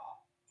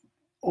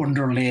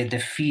underlay the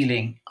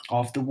feeling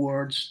of the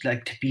words,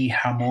 like to be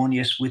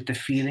harmonious with the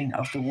feeling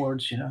of the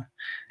words, you know.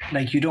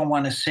 Like you don't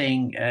want to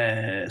sing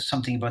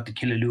something about the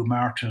Killaloe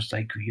martyrs,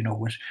 like, you know,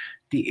 with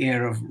the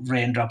air of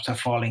raindrops are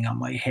falling on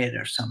my head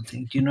or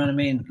something. Do you know what I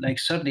mean? Like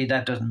suddenly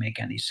that doesn't make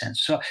any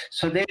sense.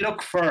 So they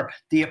look for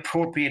the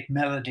appropriate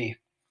melody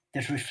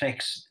that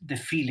reflects the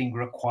feeling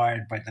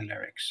required by the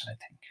lyrics, I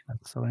think.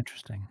 That's so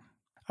interesting.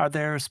 Are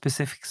there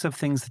specifics of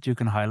things that you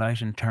can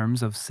highlight in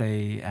terms of,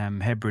 say,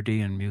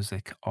 Hebridean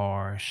music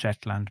or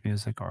Shetland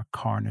music or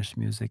Cornish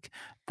music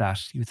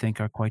that you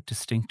think are quite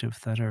distinctive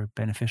that are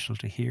beneficial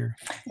to hear?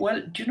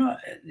 Well, do you know,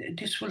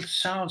 this will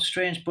sound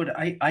strange, but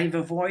I've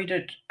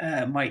avoided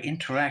my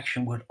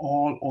interaction with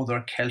all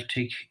other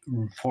Celtic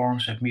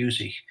forms of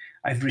music.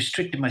 I've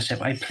restricted myself.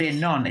 I play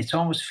none. It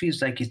almost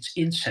feels like it's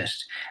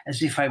incest,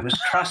 as if I was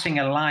crossing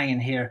a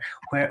line here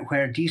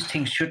where these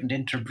things shouldn't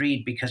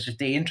interbreed, because if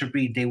they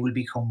interbreed, they will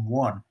become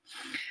one.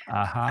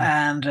 Aha.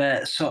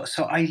 And so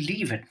I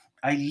leave it.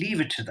 I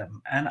leave it to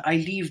them, and I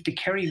leave the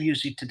Kerry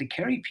music to the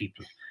Kerry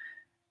people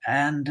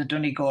and the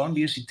Donegal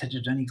music to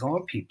the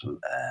Donegal people.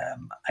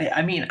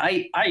 I mean,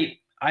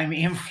 I'm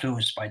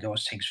influenced by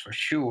those things for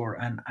sure,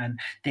 and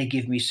they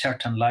give me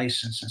certain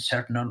license and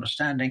certain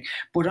understanding.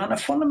 But on a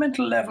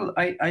fundamental level,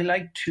 I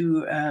like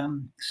to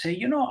say,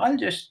 you know, I'll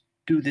just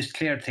do this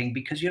clear thing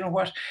because you know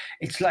what?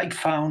 It's like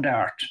found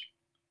art.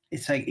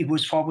 It's like it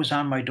was what was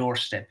on my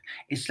doorstep.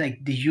 It's like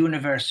the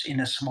universe in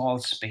a small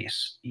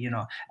space, you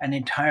know, an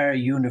entire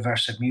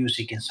universe of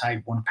music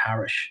inside one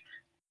parish.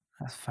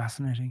 That's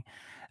fascinating.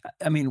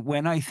 I mean,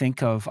 when I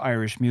think of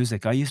Irish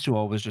music, I used to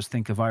always just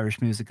think of Irish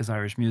music as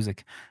Irish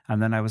music.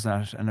 And then I was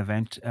at an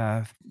event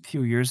a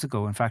few years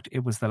ago. In fact,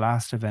 it was the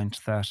last event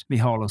that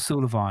Micheál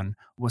O'Sullivan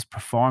was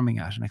performing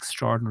at, an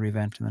extraordinary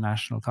event in the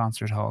National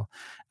Concert Hall.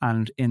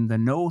 And in the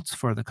notes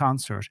for the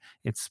concert,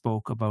 it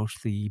spoke about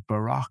the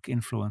Baroque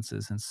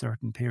influences in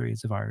certain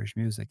periods of Irish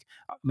music.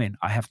 I mean,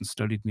 I haven't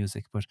studied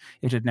music, but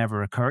it had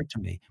never occurred to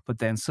me. But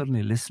then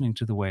suddenly listening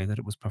to the way that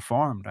it was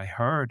performed, I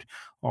heard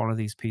all of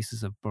these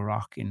pieces of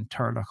Baroque in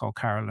Turlough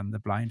O'Carolan, the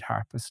blind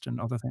harpist, and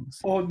other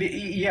things. Oh,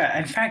 yeah.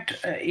 In fact,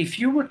 if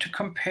you were to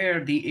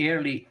compare the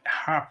early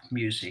harp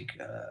music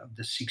of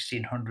the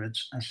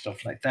 1600s and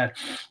stuff like that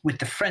with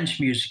the French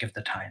music of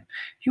the time,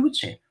 you would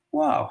say,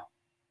 wow,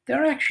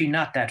 they're actually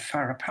not that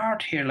far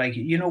apart here. Like,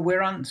 you know,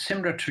 we're on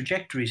similar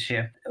trajectories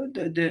here.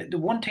 The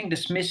one thing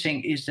that's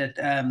missing is that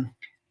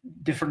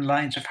different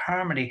lines of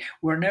harmony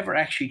were never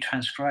actually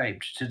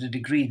transcribed to the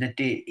degree that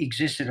they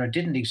existed or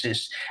didn't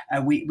exist.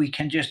 We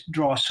can just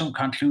draw some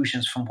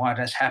conclusions from what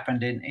has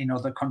happened in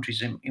other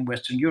countries in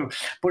Western Europe.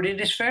 But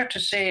it is fair to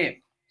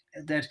say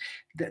that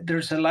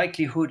there's a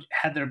likelihood,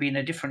 had there been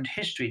a different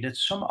history, that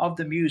some of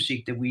the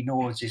music that we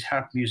know as this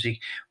harp music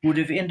would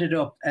have ended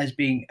up as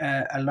being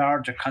a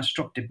larger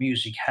constructed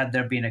music had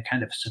there been a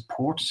kind of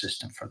support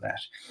system for that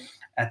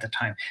at the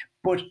time.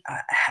 But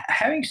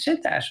having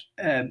said that,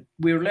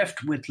 we're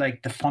left with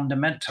like the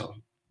fundamental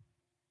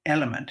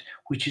element,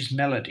 which is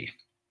melody,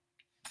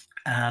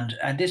 and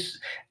this.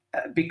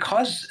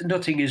 Because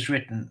nothing is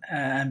written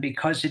and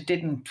because it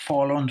didn't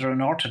fall under an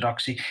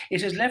orthodoxy,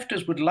 it has left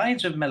us with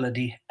lines of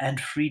melody and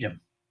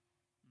freedom.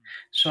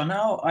 So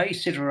now I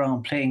sit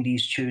around playing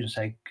these tunes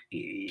like,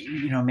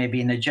 you know,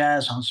 maybe in a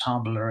jazz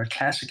ensemble or a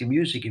classical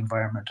music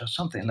environment or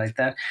something like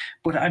that,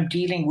 but I'm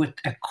dealing with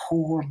a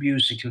core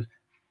musical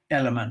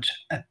element,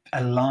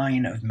 a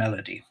line of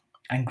melody,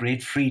 and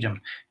great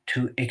freedom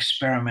to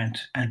experiment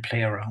and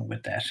play around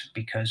with that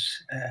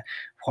because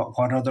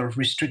what other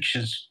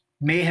restrictions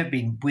may have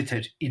been with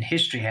it in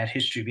history, had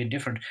history been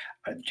different,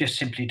 just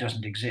simply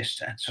doesn't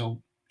exist. And so,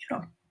 you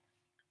know,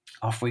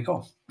 off we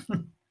go.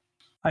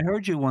 I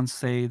heard you once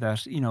say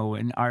that,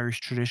 in Irish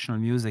traditional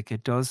music,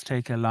 it does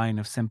take a line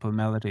of simple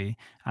melody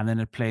and then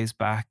it plays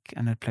back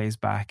and it plays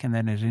back and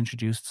then it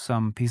introduced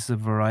some pieces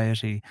of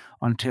variety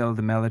until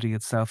the melody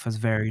itself has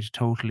varied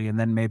totally and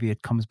then maybe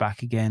it comes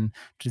back again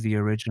to the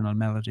original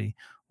melody.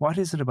 What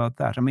is it about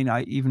that? I mean,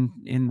 I even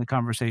in the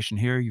conversation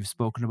here, you've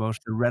spoken about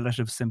the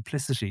relative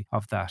simplicity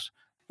of that.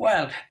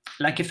 Well,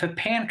 like if a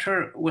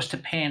painter was to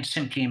paint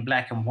simply in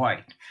black and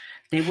white,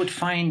 they would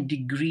find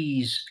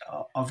degrees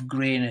of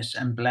grayness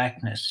and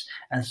blackness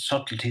and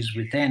subtleties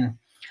within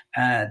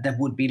that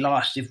would be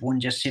lost if one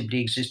just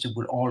simply existed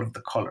with all of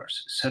the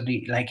colors. So,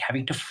 like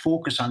having to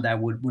focus on that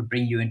would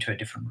bring you into a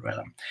different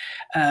realm.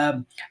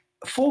 Um,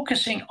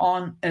 Focusing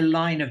on a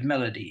line of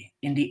melody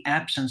in the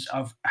absence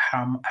of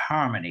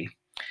harmony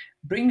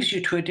brings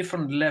you to a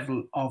different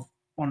level of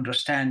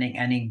understanding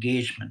and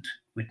engagement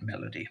with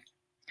melody,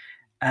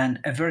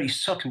 and a very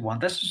subtle one.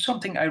 That's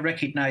something I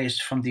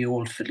recognized from the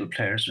old fiddle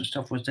players and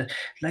stuff, was that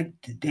like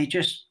they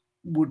just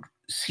would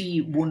see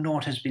one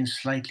note has been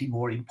slightly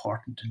more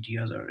important than the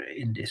other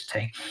in this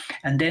thing,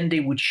 and then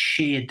they would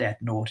shade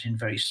that note in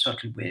very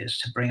subtle ways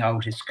to bring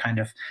out its kind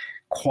of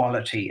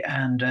quality,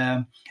 and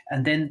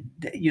then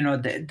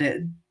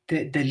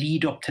the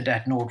lead up to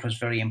that note was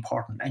very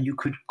important, and you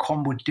could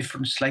come with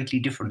slightly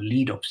different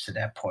lead ups to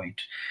that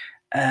point.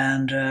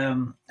 And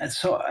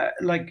so,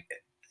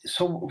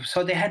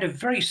 so they had a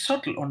very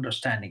subtle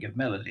understanding of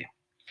melody.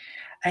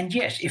 And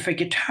yet, if a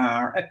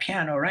guitar, a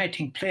piano, or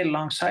anything played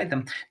alongside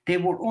them, they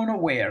were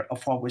unaware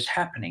of what was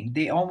happening.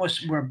 They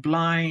almost were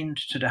blind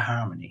to the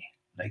harmony.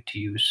 Like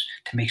to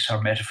mix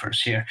our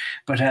metaphors here,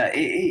 but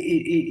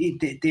they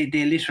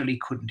literally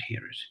couldn't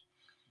hear it,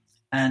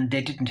 and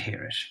they didn't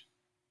hear it.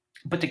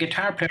 But the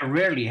guitar player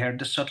rarely heard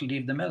the subtlety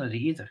of the melody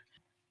either.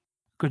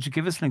 Could you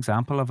give us an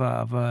example of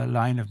a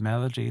line of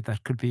melody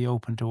that could be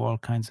open to all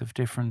kinds of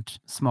different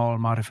small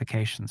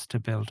modifications to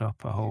build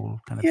up a whole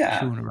kind of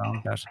Yeah, tune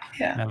around that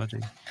yeah. melody?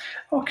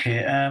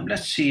 Okay,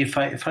 let's see if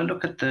I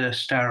look at the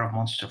Star of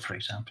Munster, for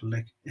example.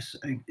 Like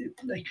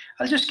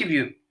I'll just give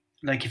you,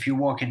 like, if you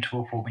walk into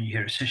a pub and you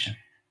hear a session.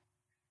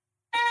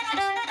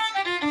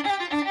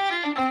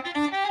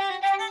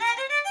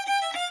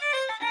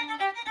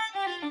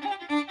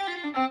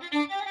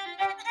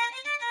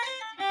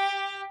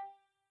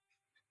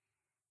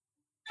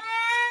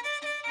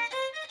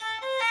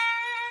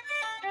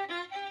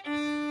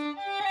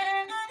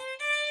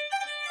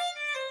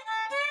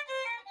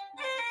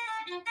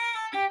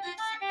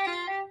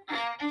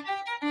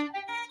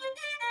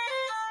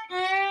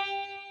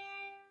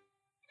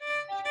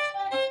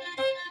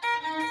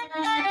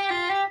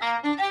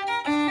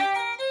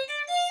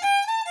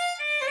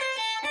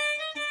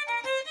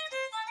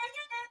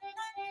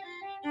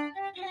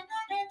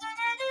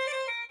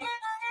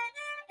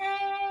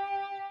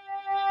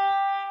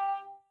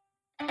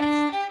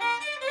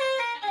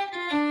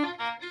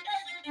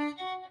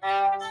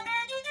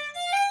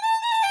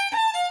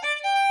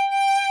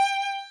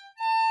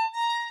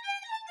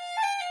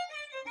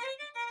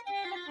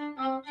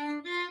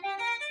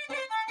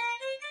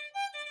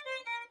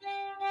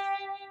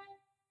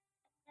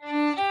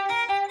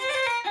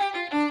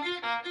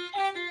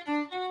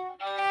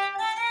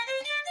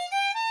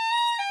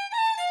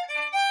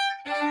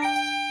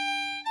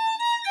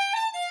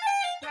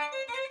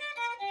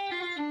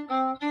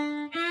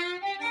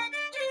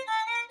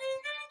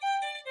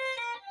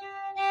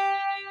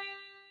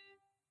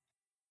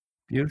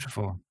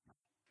 Beautiful.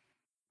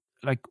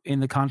 Like in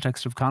the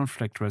context of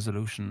conflict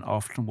resolution,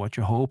 often what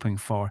you're hoping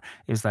for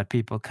is that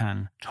people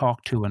can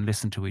talk to and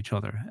listen to each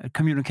other.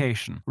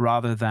 Communication,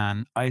 rather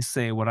than I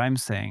say what I'm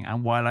saying,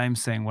 and while I'm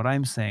saying what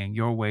I'm saying,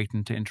 you're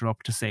waiting to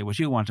interrupt to say what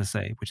you want to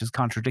say, which is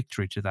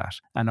contradictory to that.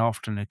 And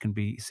often it can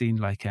be seen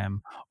like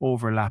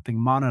overlapping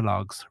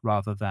monologues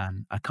rather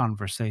than a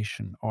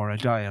conversation or a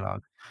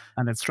dialogue.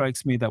 And it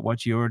strikes me that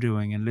what you're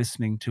doing in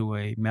listening to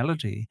a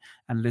melody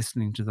and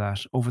listening to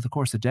that over the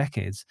course of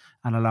decades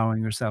and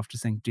allowing yourself to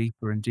sink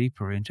deeper and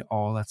deeper into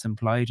all that's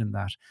implied in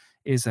that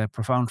is a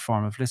profound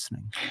form of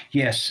listening.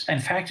 Yes, in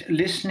fact,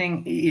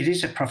 listening, it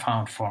is a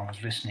profound form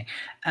of listening.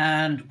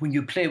 And when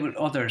you play with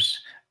others,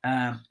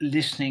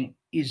 listening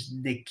is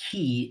the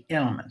key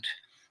element.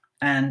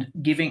 And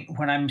giving,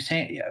 when I'm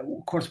saying, yeah,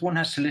 of course, one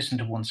has to listen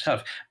to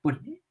oneself, but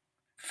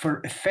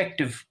for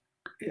effective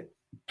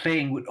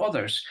playing with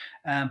others,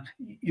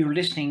 your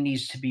listening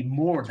needs to be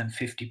more than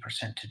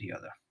 50% to the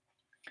other.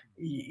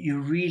 You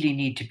really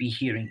need to be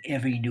hearing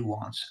every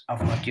nuance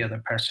of what the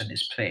other person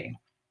is playing,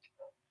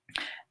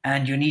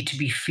 and you need to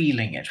be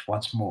feeling it.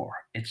 What's more,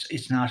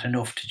 it's not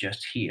enough to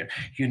just hear.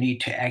 You need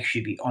to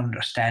actually be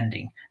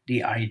understanding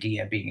the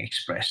idea being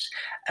expressed,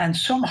 and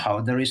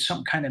somehow there is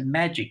some kind of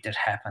magic that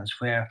happens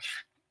where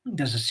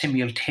there's a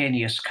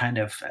simultaneous kind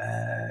of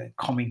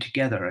coming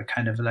together, a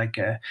kind of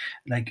a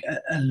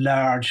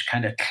large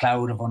kind of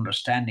cloud of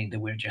understanding that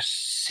we're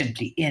just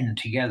simply in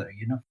together,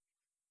 you know.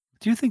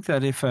 Do you think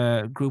that if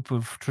a group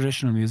of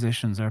traditional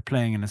musicians are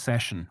playing in a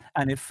session,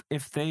 and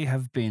if they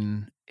have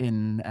been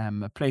in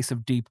a place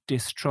of deep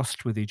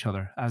distrust with each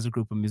other as a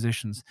group of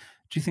musicians,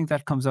 do you think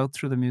that comes out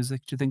through the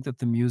music? Do you think that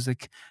the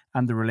music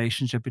and the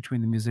relationship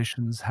between the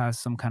musicians has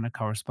some kind of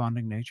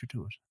corresponding nature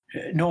to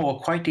it? No,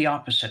 quite the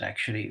opposite,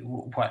 actually.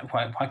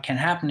 What can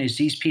happen is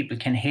these people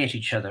can hate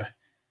each other,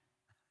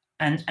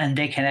 and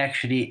they can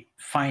actually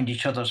find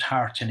each other's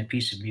hearts in a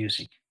piece of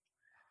music,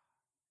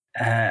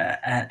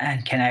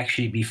 and can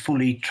actually be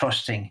fully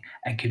trusting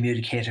and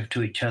communicative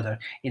to each other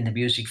in the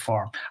music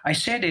form. I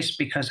say this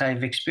because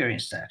I've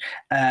experienced that.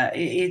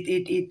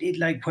 It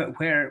like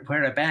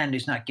where a band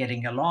is not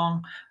getting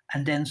along,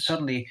 and then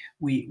suddenly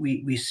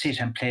we sit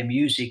and play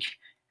music,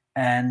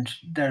 and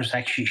there's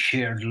actually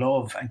shared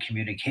love and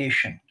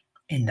communication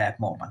in that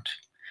moment,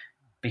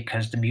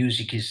 because the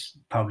music is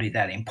probably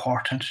that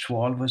important to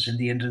all of us in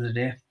the end of the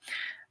day.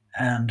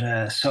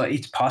 And so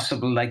it's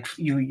possible, like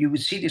you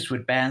would see this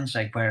with bands,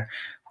 like where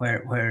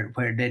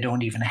they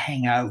don't even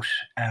hang out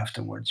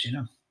afterwards, you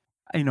know.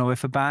 You know,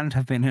 if a band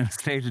have been in a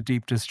state of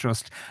deep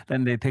distrust,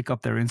 then they pick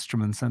up their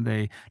instruments and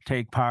they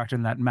take part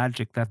in that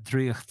magic, that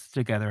dríocht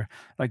together.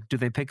 Like, do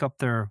they pick up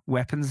their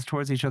weapons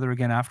towards each other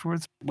again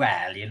afterwards?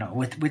 Well, you know,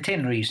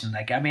 within reason.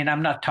 Like, I mean,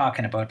 I'm not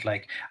talking about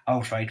like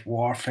outright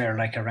warfare,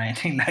 like, or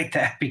anything like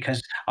that,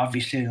 because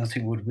obviously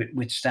nothing would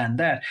withstand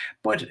that.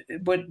 But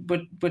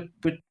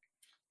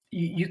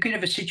you could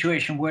have a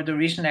situation where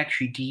there isn't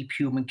actually deep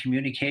human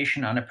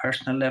communication on a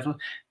personal level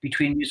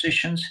between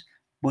musicians,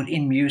 but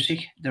in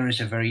music there is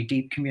a very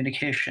deep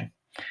communication,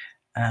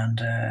 and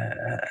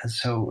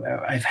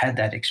I've had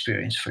that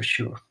experience for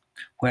sure,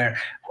 where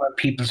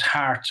people's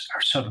hearts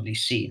are suddenly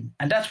seen,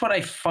 and that's what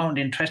I found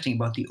interesting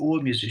about the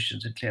old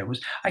musicians at Clare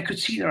was I could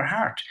see their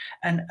heart,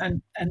 and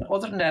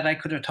other than that, I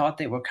could have thought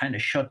they were kind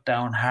of shut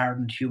down,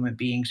 hardened human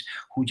beings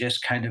who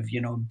just kind of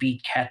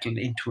beat cattle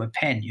into a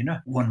pen,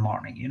 one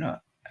morning,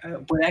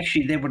 but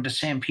actually they were the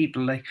same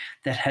people like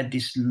that had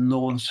this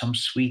lonesome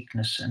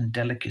sweetness and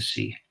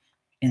delicacy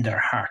in their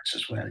hearts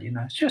as well.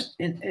 It's just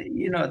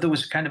there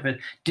was kind of a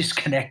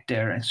disconnect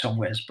there in some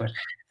ways, but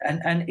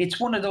and it's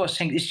one of those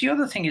things. It's the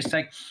other thing is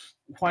like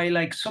why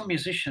like some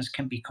musicians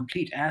can be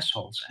complete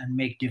assholes and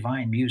make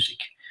divine music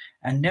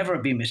and never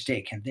be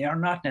mistaken. They are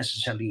not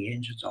necessarily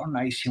angels or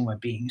nice human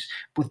beings,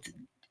 but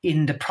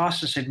in the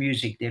process of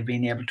music, they've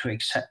been able to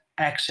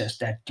access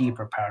that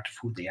deeper part of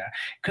who they are.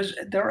 Because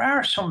there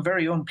are some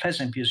very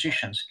unpleasant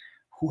musicians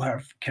who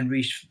can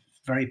reach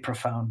very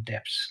profound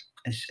depths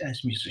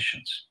as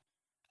musicians.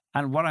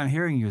 And what I'm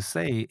hearing you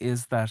say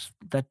is that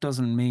that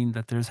doesn't mean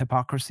that there's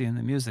hypocrisy in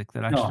the music,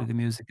 that actually No, the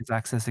music is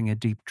accessing a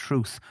deep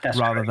truth that's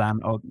rather correct. than,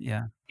 oh,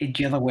 yeah.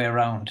 The other way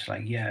around,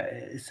 like yeah,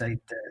 it's like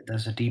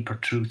there's a deeper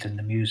truth in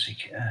the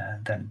music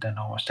than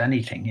almost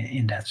anything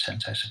in that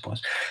sense, I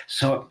suppose.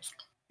 So,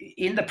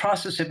 in the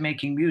process of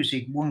making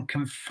music, one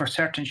can for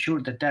certain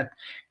sure that that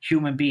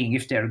human being,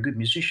 if they're a good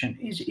musician,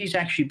 is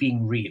actually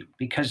being real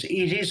because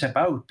it is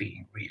about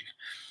being real.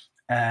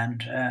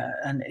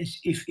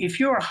 If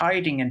you're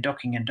hiding and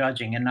ducking and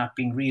dodging and not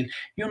being real,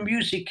 your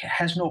music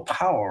has no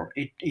power.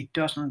 It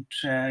doesn't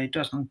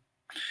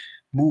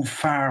move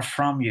far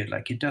from you.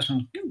 Like it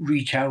doesn't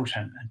reach out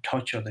and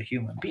touch other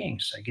human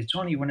beings. Like it's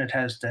only when it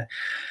has the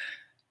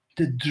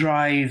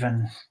drive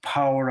and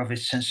power of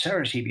its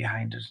sincerity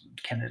behind it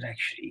can it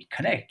actually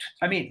connect.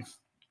 I mean,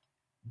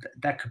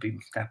 that could be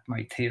that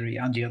my theory.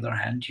 On the other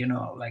hand,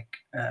 like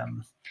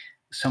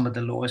some of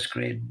the lowest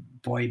grade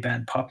boy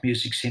band pop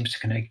music seems to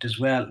connect as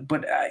well.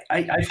 But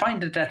I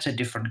find that that's a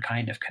different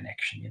kind of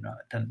connection,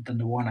 than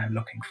the one I'm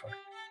looking for.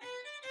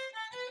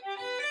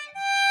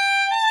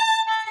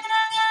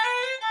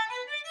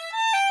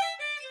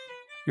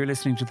 You're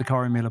listening to the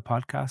Corey Miller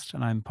podcast,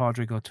 and I'm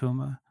Padraig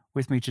O'Tuma.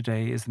 With me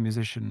today is the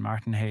musician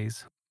Martin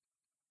Hayes.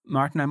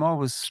 Martin, I'm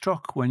always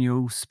struck when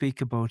you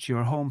speak about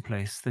your home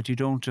place that you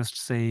don't just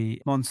say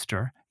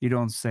Munster, you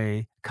don't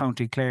say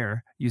County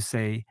Clare, you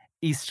say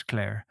East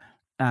Clare.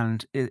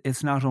 And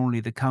it's not only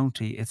the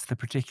county, it's the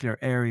particular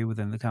area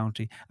within the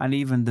county and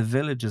even the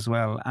village as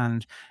well.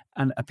 And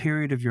a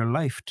period of your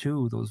life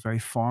too, those very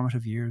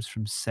formative years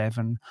from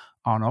 7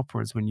 on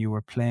upwards when you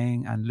were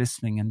playing and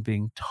listening and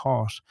being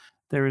taught.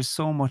 There is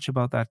so much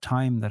about that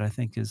time that I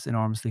think is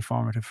enormously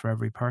formative for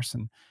every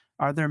person.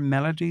 Are there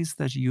melodies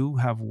that you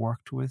have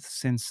worked with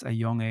since a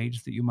young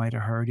age that you might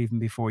have heard even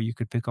before you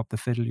could pick up the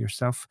fiddle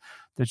yourself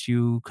that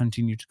you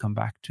continue to come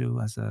back to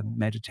as a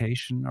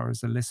meditation or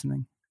as a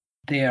listening?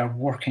 They are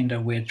working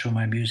their way through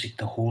my music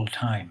the whole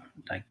time,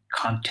 like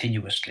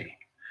continuously,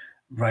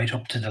 right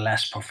up to the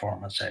last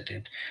performance I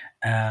did.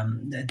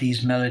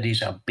 These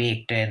melodies are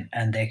baked in,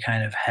 and they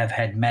kind of have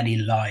had many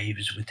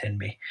lives within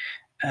me,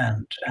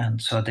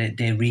 and so they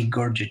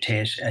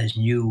regurgitate as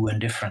new and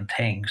different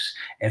things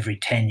every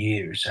 10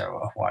 years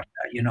or what,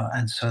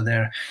 and so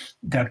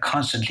they're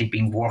constantly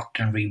being worked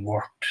and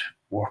reworked,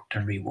 worked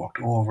and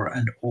reworked over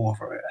and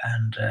over,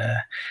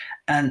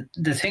 and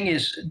the thing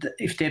is,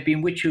 if they've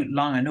been with you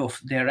long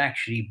enough, they're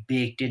actually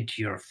baked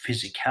into your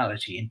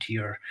physicality, into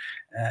your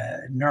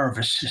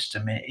nervous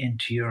system,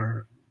 into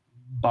your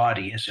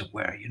body, as it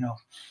were.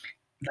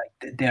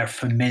 Like they're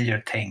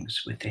familiar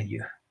things within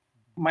you.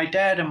 My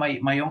dad and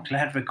my uncle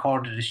had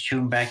recorded this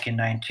tune back in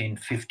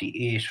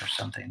 1958 or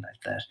something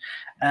like that,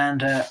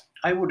 and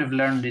I would have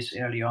learned this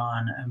early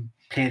on and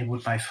played it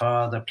with my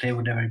father, played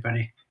with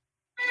everybody.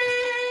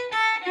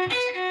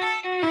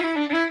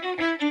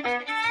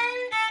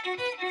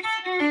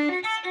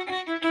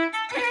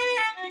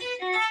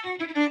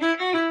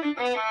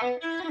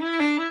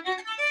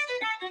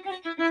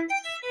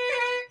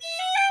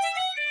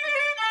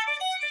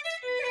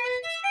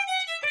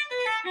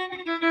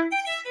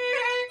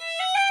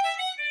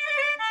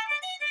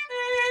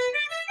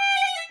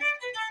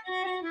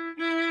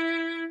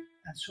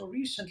 And so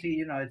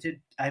recently,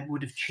 I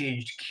would have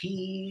changed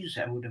keys,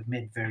 I would have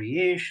made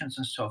variations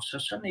and stuff. So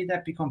suddenly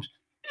that becomes.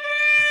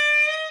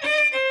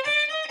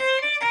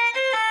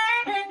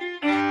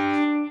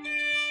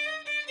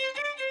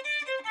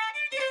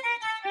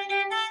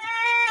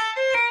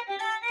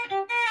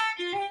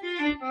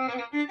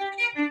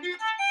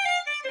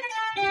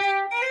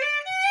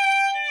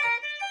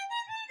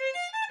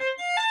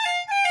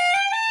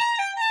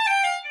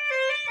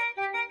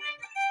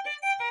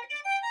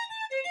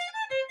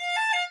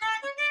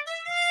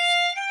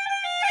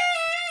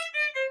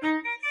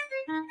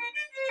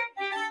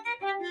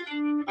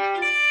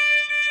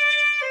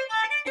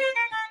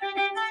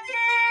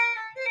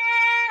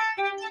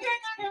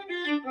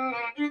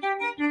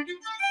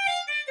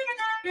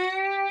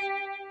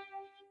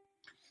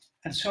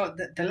 And so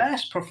the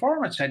last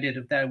performance I did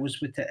of that was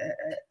with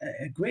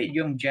a great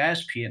young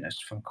jazz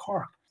pianist from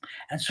Cork.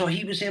 And so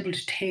he was able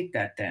to take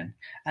that then.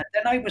 And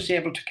then I was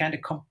able to kind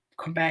of come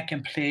back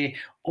and play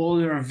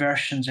older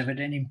versions of it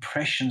and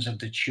impressions of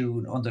the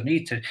tune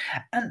underneath it.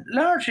 And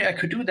largely I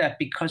could do that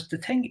because the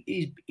thing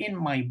is in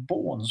my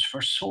bones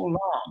for so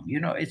long.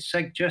 It's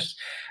like just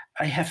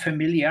I have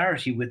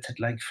familiarity with it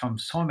like from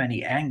so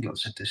many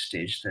angles at this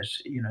stage that,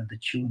 the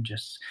tune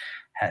just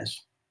has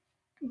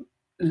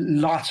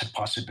lots of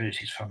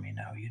possibilities for me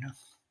now.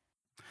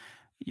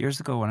 Years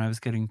ago, when I was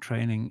getting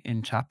training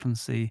in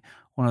chaplaincy,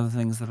 one of the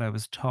things that I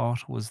was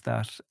taught was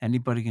that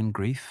anybody in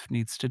grief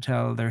needs to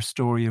tell their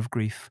story of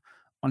grief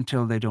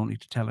until they don't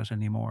need to tell it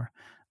anymore.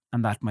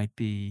 And that might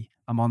be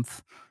a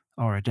month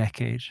or a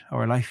decade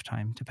or a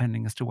lifetime,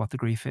 depending as to what the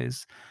grief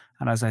is.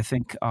 And as I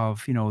think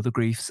of, the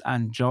griefs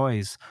and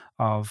joys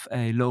of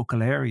a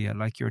local area,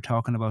 like you're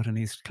talking about in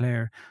East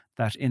Clare,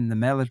 that in the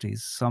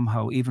melodies,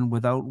 somehow, even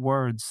without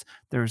words,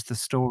 there's the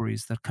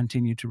stories that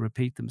continue to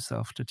repeat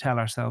themselves to tell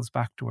ourselves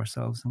back to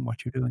ourselves and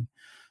what you're doing.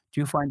 Do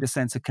you find a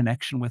sense of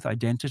connection with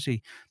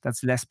identity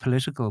that's less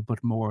political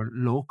but more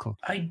local?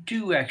 I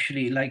do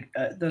actually like.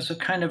 There's a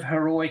kind of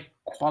heroic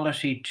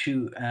quality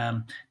to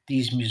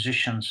these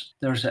musicians.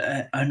 There's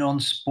an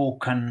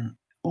unspoken,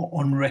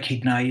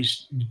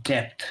 unrecognized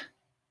depth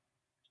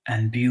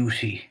and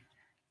beauty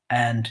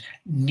and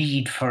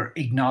need for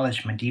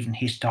acknowledgement, even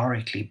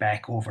historically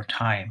back over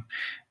time,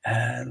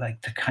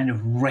 like to kind of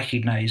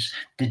recognize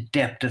the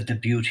depth of the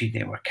beauty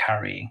they were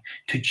carrying,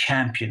 to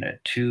champion it,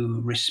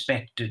 to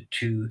respect it,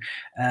 to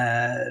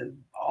uh,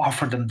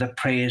 offer them the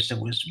praise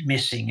that was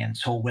missing and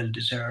so well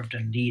deserved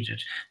and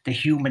needed, the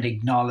human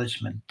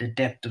acknowledgement, the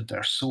depth of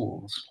their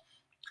souls.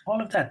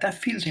 All of that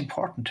feels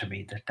important to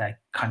me that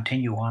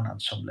continue on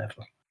some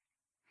level.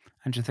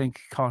 And do you think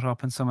caught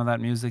up in some of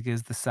that music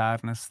is the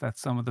sadness that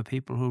some of the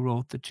people who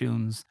wrote the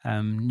tunes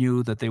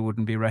knew that they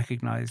wouldn't be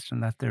recognized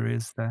and that there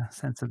is the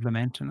sense of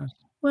lament in it?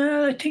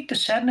 Well, I think the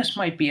sadness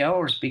might be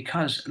ours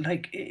because,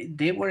 like,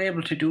 they were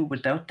able to do it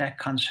without that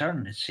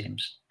concern, it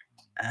seems.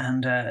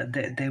 And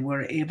they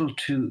were able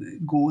to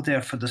go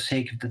there for the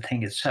sake of the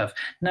thing itself.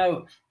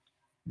 Now,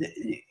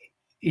 th-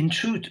 in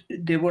truth,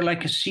 they were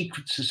like a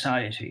secret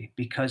society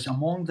because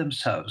among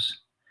themselves,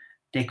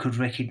 they could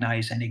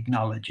recognize and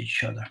acknowledge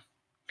each other.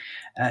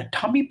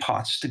 Tommy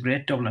Potts, the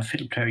great Dublin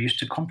fiddle player, used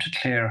to come to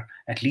Clare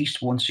at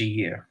least once a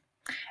year.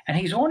 And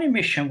his only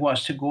mission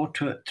was to go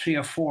to three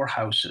or four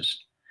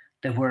houses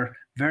that were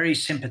very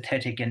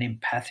sympathetic and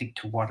empathic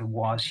to what it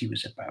was he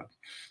was about.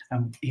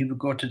 He would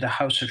go to the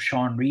house of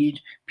Sean Reid,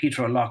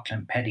 Peter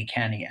O'Loughlin, Paddy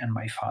Canny, and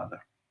my father.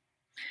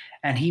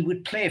 And he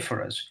would play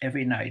for us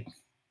every night,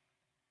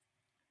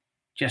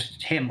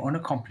 just him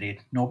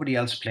unaccompanied, nobody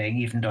else playing,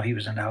 even though he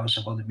was in the house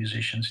of other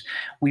musicians.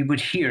 We would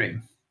hear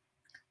him,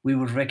 we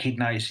would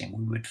recognize him,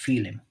 we would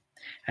feel him.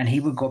 And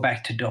he would go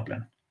back to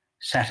Dublin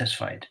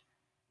satisfied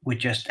with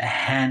just a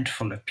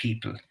handful of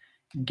people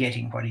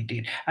getting what he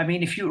did. I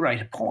mean, if you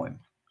write a poem,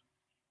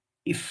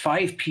 if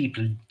five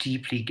people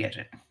deeply get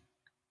it,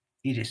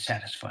 it is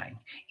satisfying,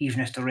 even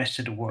if the rest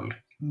of the world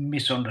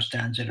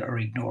misunderstands it or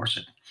ignores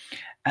it.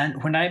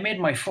 And when I made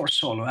my first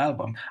solo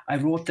album, I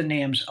wrote the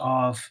names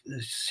of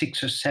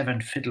six or seven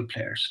fiddle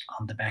players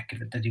on the back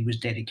of it that he was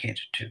dedicated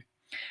to.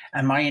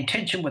 And my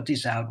intention with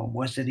this album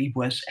was that it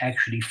was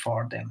actually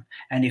for them.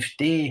 And if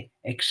they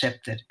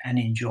accepted and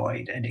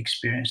enjoyed and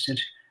experienced it,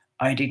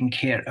 I didn't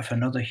care if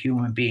another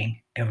human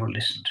being ever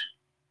listened.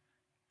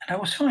 And I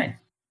was fine.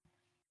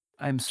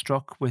 I'm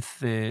struck with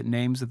the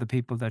names of the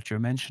people that you're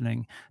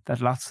mentioning,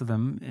 that lots of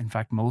them, in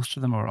fact, most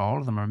of them or all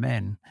of them are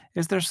men.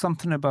 Is there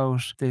something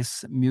about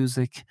this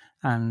music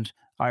and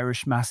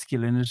Irish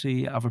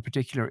masculinity of a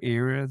particular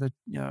era that,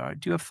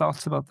 do you have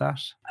thoughts about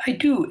that? I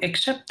do,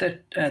 except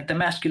that the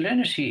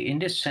masculinity in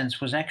this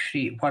sense was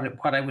actually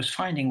what I was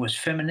finding was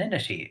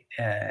femininity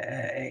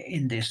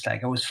in this.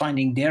 Like I was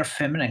finding their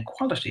feminine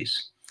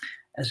qualities,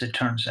 as it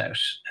turns out,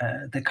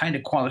 the kind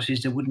of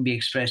qualities that wouldn't be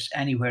expressed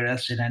anywhere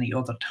else at any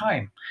other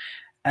time.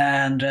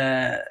 And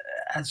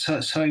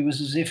so it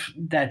was as if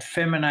that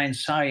feminine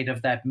side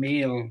of that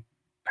male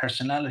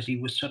personality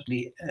was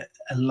suddenly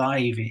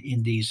alive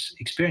in these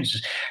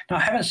experiences. Now,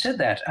 having said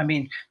that, I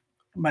mean,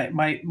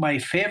 my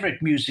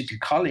favorite musical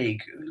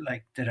colleague,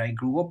 like that I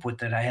grew up with,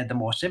 that I had the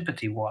most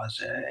sympathy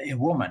was a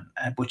woman,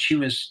 but she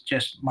was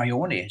just my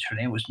own age. Her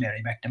name was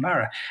Mary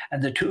McNamara,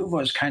 and the two of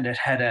us kind of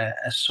had a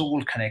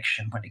soul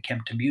connection when it came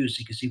to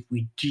music, as if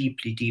we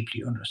deeply,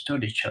 deeply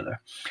understood each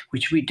other,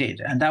 which we did.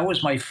 And that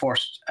was my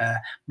first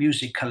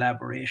music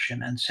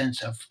collaboration and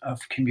sense of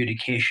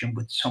communication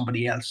with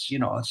somebody else,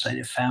 outside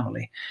of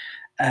family.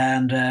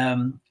 And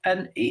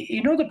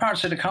in other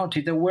parts of the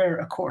county, there were,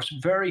 of course,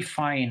 very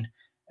fine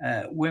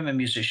women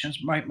musicians.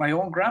 My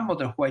own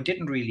grandmother, who I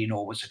didn't really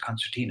know, was a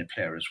concertina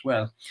player as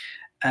well.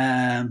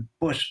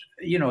 But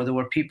there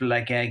were people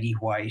like Aggie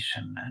White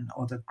and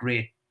other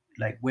great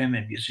like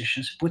women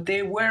musicians, but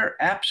they were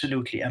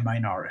absolutely a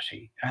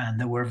minority, and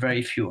there were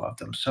very few of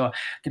them. So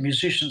the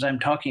musicians I'm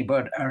talking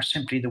about are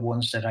simply the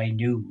ones that I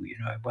knew. It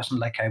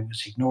wasn't like I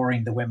was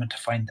ignoring the women to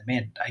find them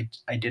in.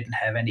 I didn't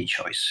have any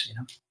choice.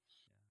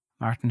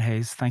 Martin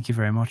Hayes, thank you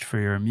very much for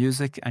your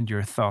music and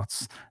your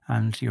thoughts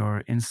and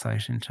your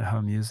insight into how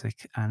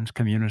music and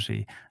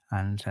community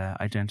and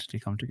identity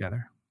come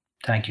together.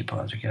 Thank you,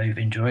 Patrick. I've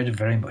enjoyed it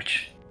very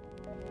much.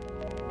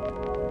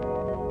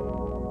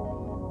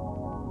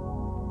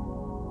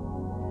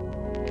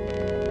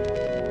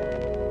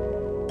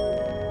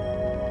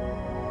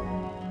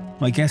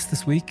 My guest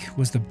this week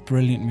was the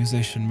brilliant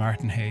musician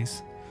Martin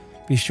Hayes.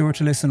 Be sure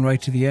to listen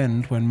right to the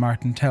end when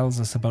Martin tells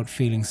us about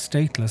feeling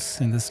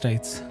stateless in the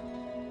States.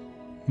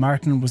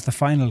 Martin was the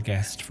final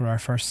guest for our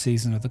first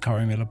season of the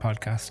Corrymeela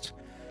podcast.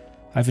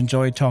 I've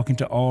enjoyed talking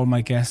to all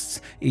my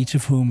guests, each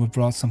of whom have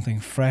brought something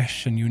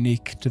fresh and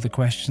unique to the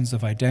questions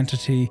of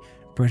identity,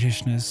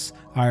 Britishness,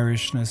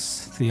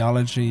 Irishness,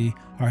 theology,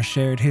 our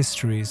shared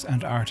histories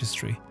and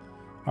artistry.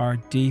 Our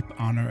deep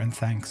honour and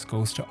thanks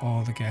goes to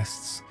all the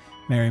guests: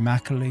 Mary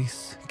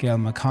McAleese, Gail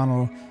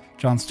McConnell,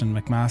 Johnston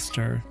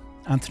McMaster,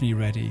 Anthony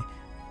Reddy,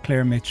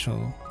 Claire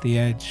Mitchell, The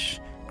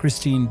Edge,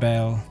 Christine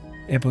Bell,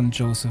 Ibn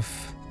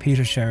Joseph,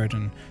 Peter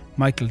Sheridan,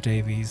 Michael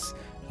Davies,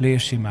 Leah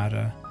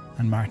Shimada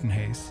and Martin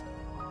Hayes.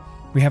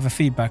 We have a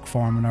feedback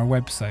form on our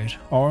website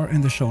or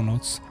in the show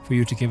notes for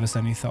you to give us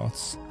any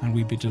thoughts, and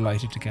we'd be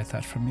delighted to get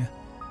that from you.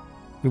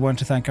 We want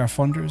to thank our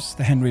funders,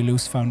 the Henry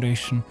Luce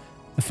Foundation,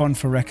 the Fund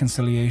for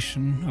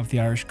Reconciliation of the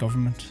Irish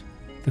Government,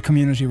 the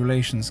Community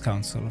Relations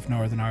Council of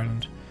Northern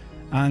Ireland,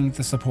 and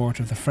the support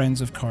of the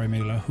Friends of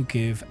Corrymeela who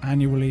give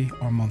annually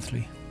or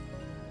monthly.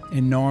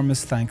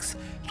 Enormous thanks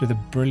to the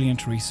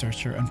brilliant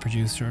researcher and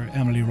producer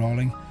Emily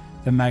Rawling,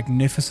 the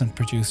magnificent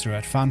producer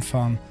at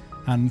FanFan,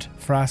 and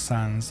Fra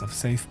Sands of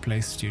Safe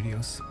Place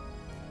Studios.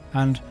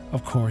 And,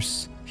 of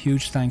course,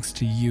 huge thanks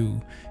to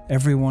you,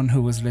 everyone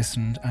who has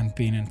listened and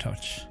been in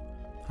touch.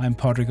 I'm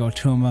Padraig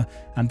O'Tuma,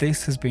 and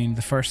this has been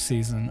the first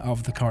season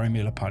of the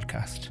Corrymeela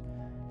podcast.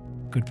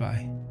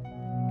 Goodbye.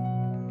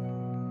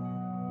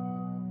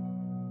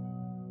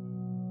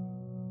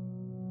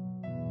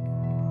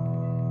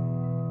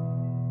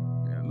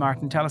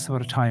 Martin, tell us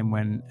about a time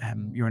when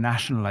your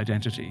national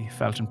identity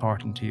felt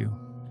important to you.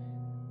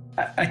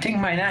 I think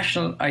my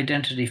national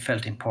identity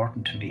felt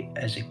important to me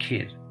as a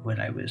kid when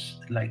I was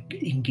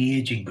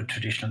engaging with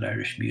traditional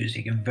Irish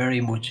music and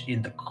very much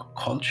in the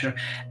culture.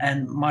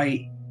 And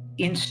my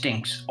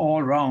instincts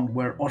all round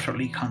were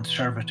utterly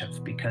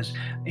conservative because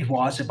it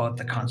was about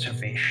the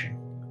conservation.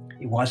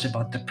 It was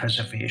about the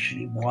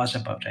preservation. It was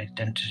about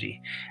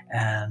identity.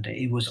 And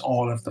it was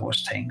all of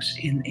those things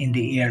in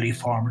the early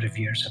formative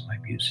years of my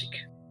music.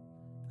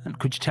 And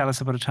could you tell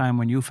us about a time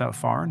when you felt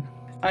foreign?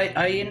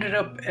 I ended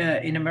up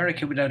in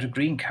America without a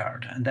green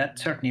card, and that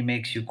certainly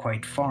makes you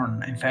quite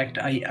foreign. In fact,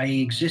 I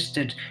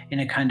existed in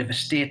a kind of a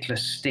stateless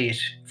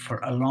state for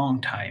a long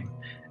time,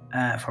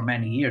 for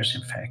many years,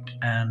 in fact,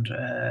 and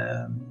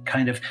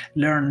kind of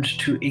learned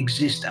to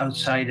exist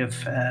outside of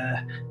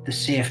the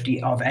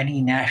safety of any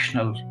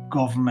national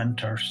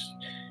government or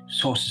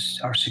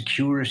sources or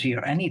security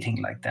or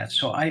anything like that.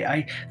 So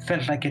I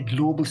felt like a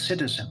global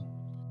citizen.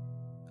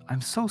 I'm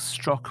so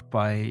struck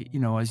by,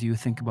 as you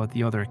think about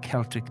the other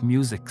Celtic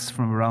musics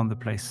from around the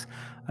place,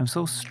 I'm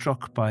so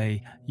struck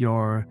by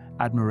your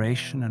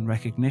admiration and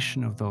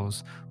recognition of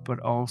those, but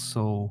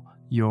also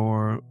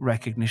your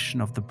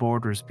recognition of the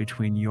borders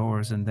between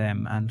yours and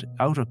them. And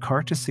out of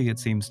courtesy, it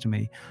seems to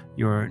me,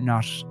 you're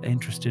not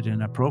interested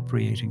in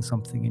appropriating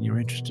something and you're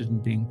interested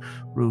in being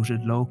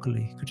rooted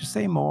locally. Could you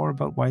say more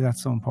about why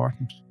that's so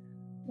important?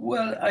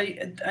 Well,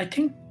 I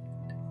think,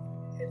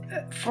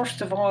 first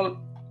of all,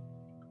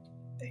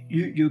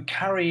 you're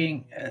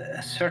carrying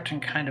a certain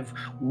kind of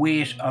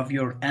weight of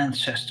your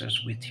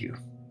ancestors with you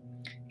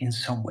in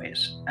some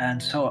ways.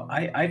 And so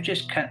I've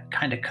just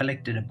kind of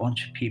collected a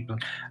bunch of people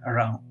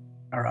around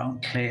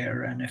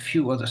Clare and a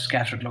few other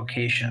scattered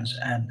locations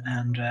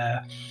and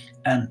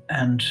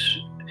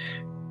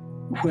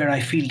where I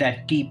feel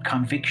that deep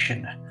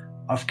conviction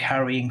of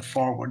carrying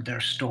forward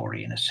their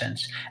story in a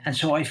sense. And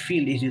so I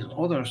feel it is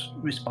others'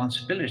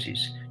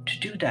 responsibilities to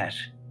do that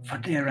for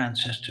their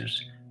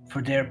ancestors,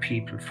 for their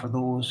people, for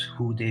those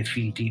who they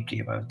feel deeply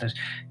about. That,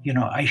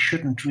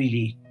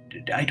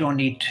 I don't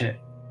need to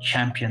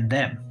champion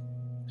them.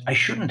 I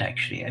shouldn't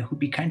actually. I would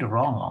be kind of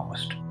wrong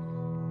almost.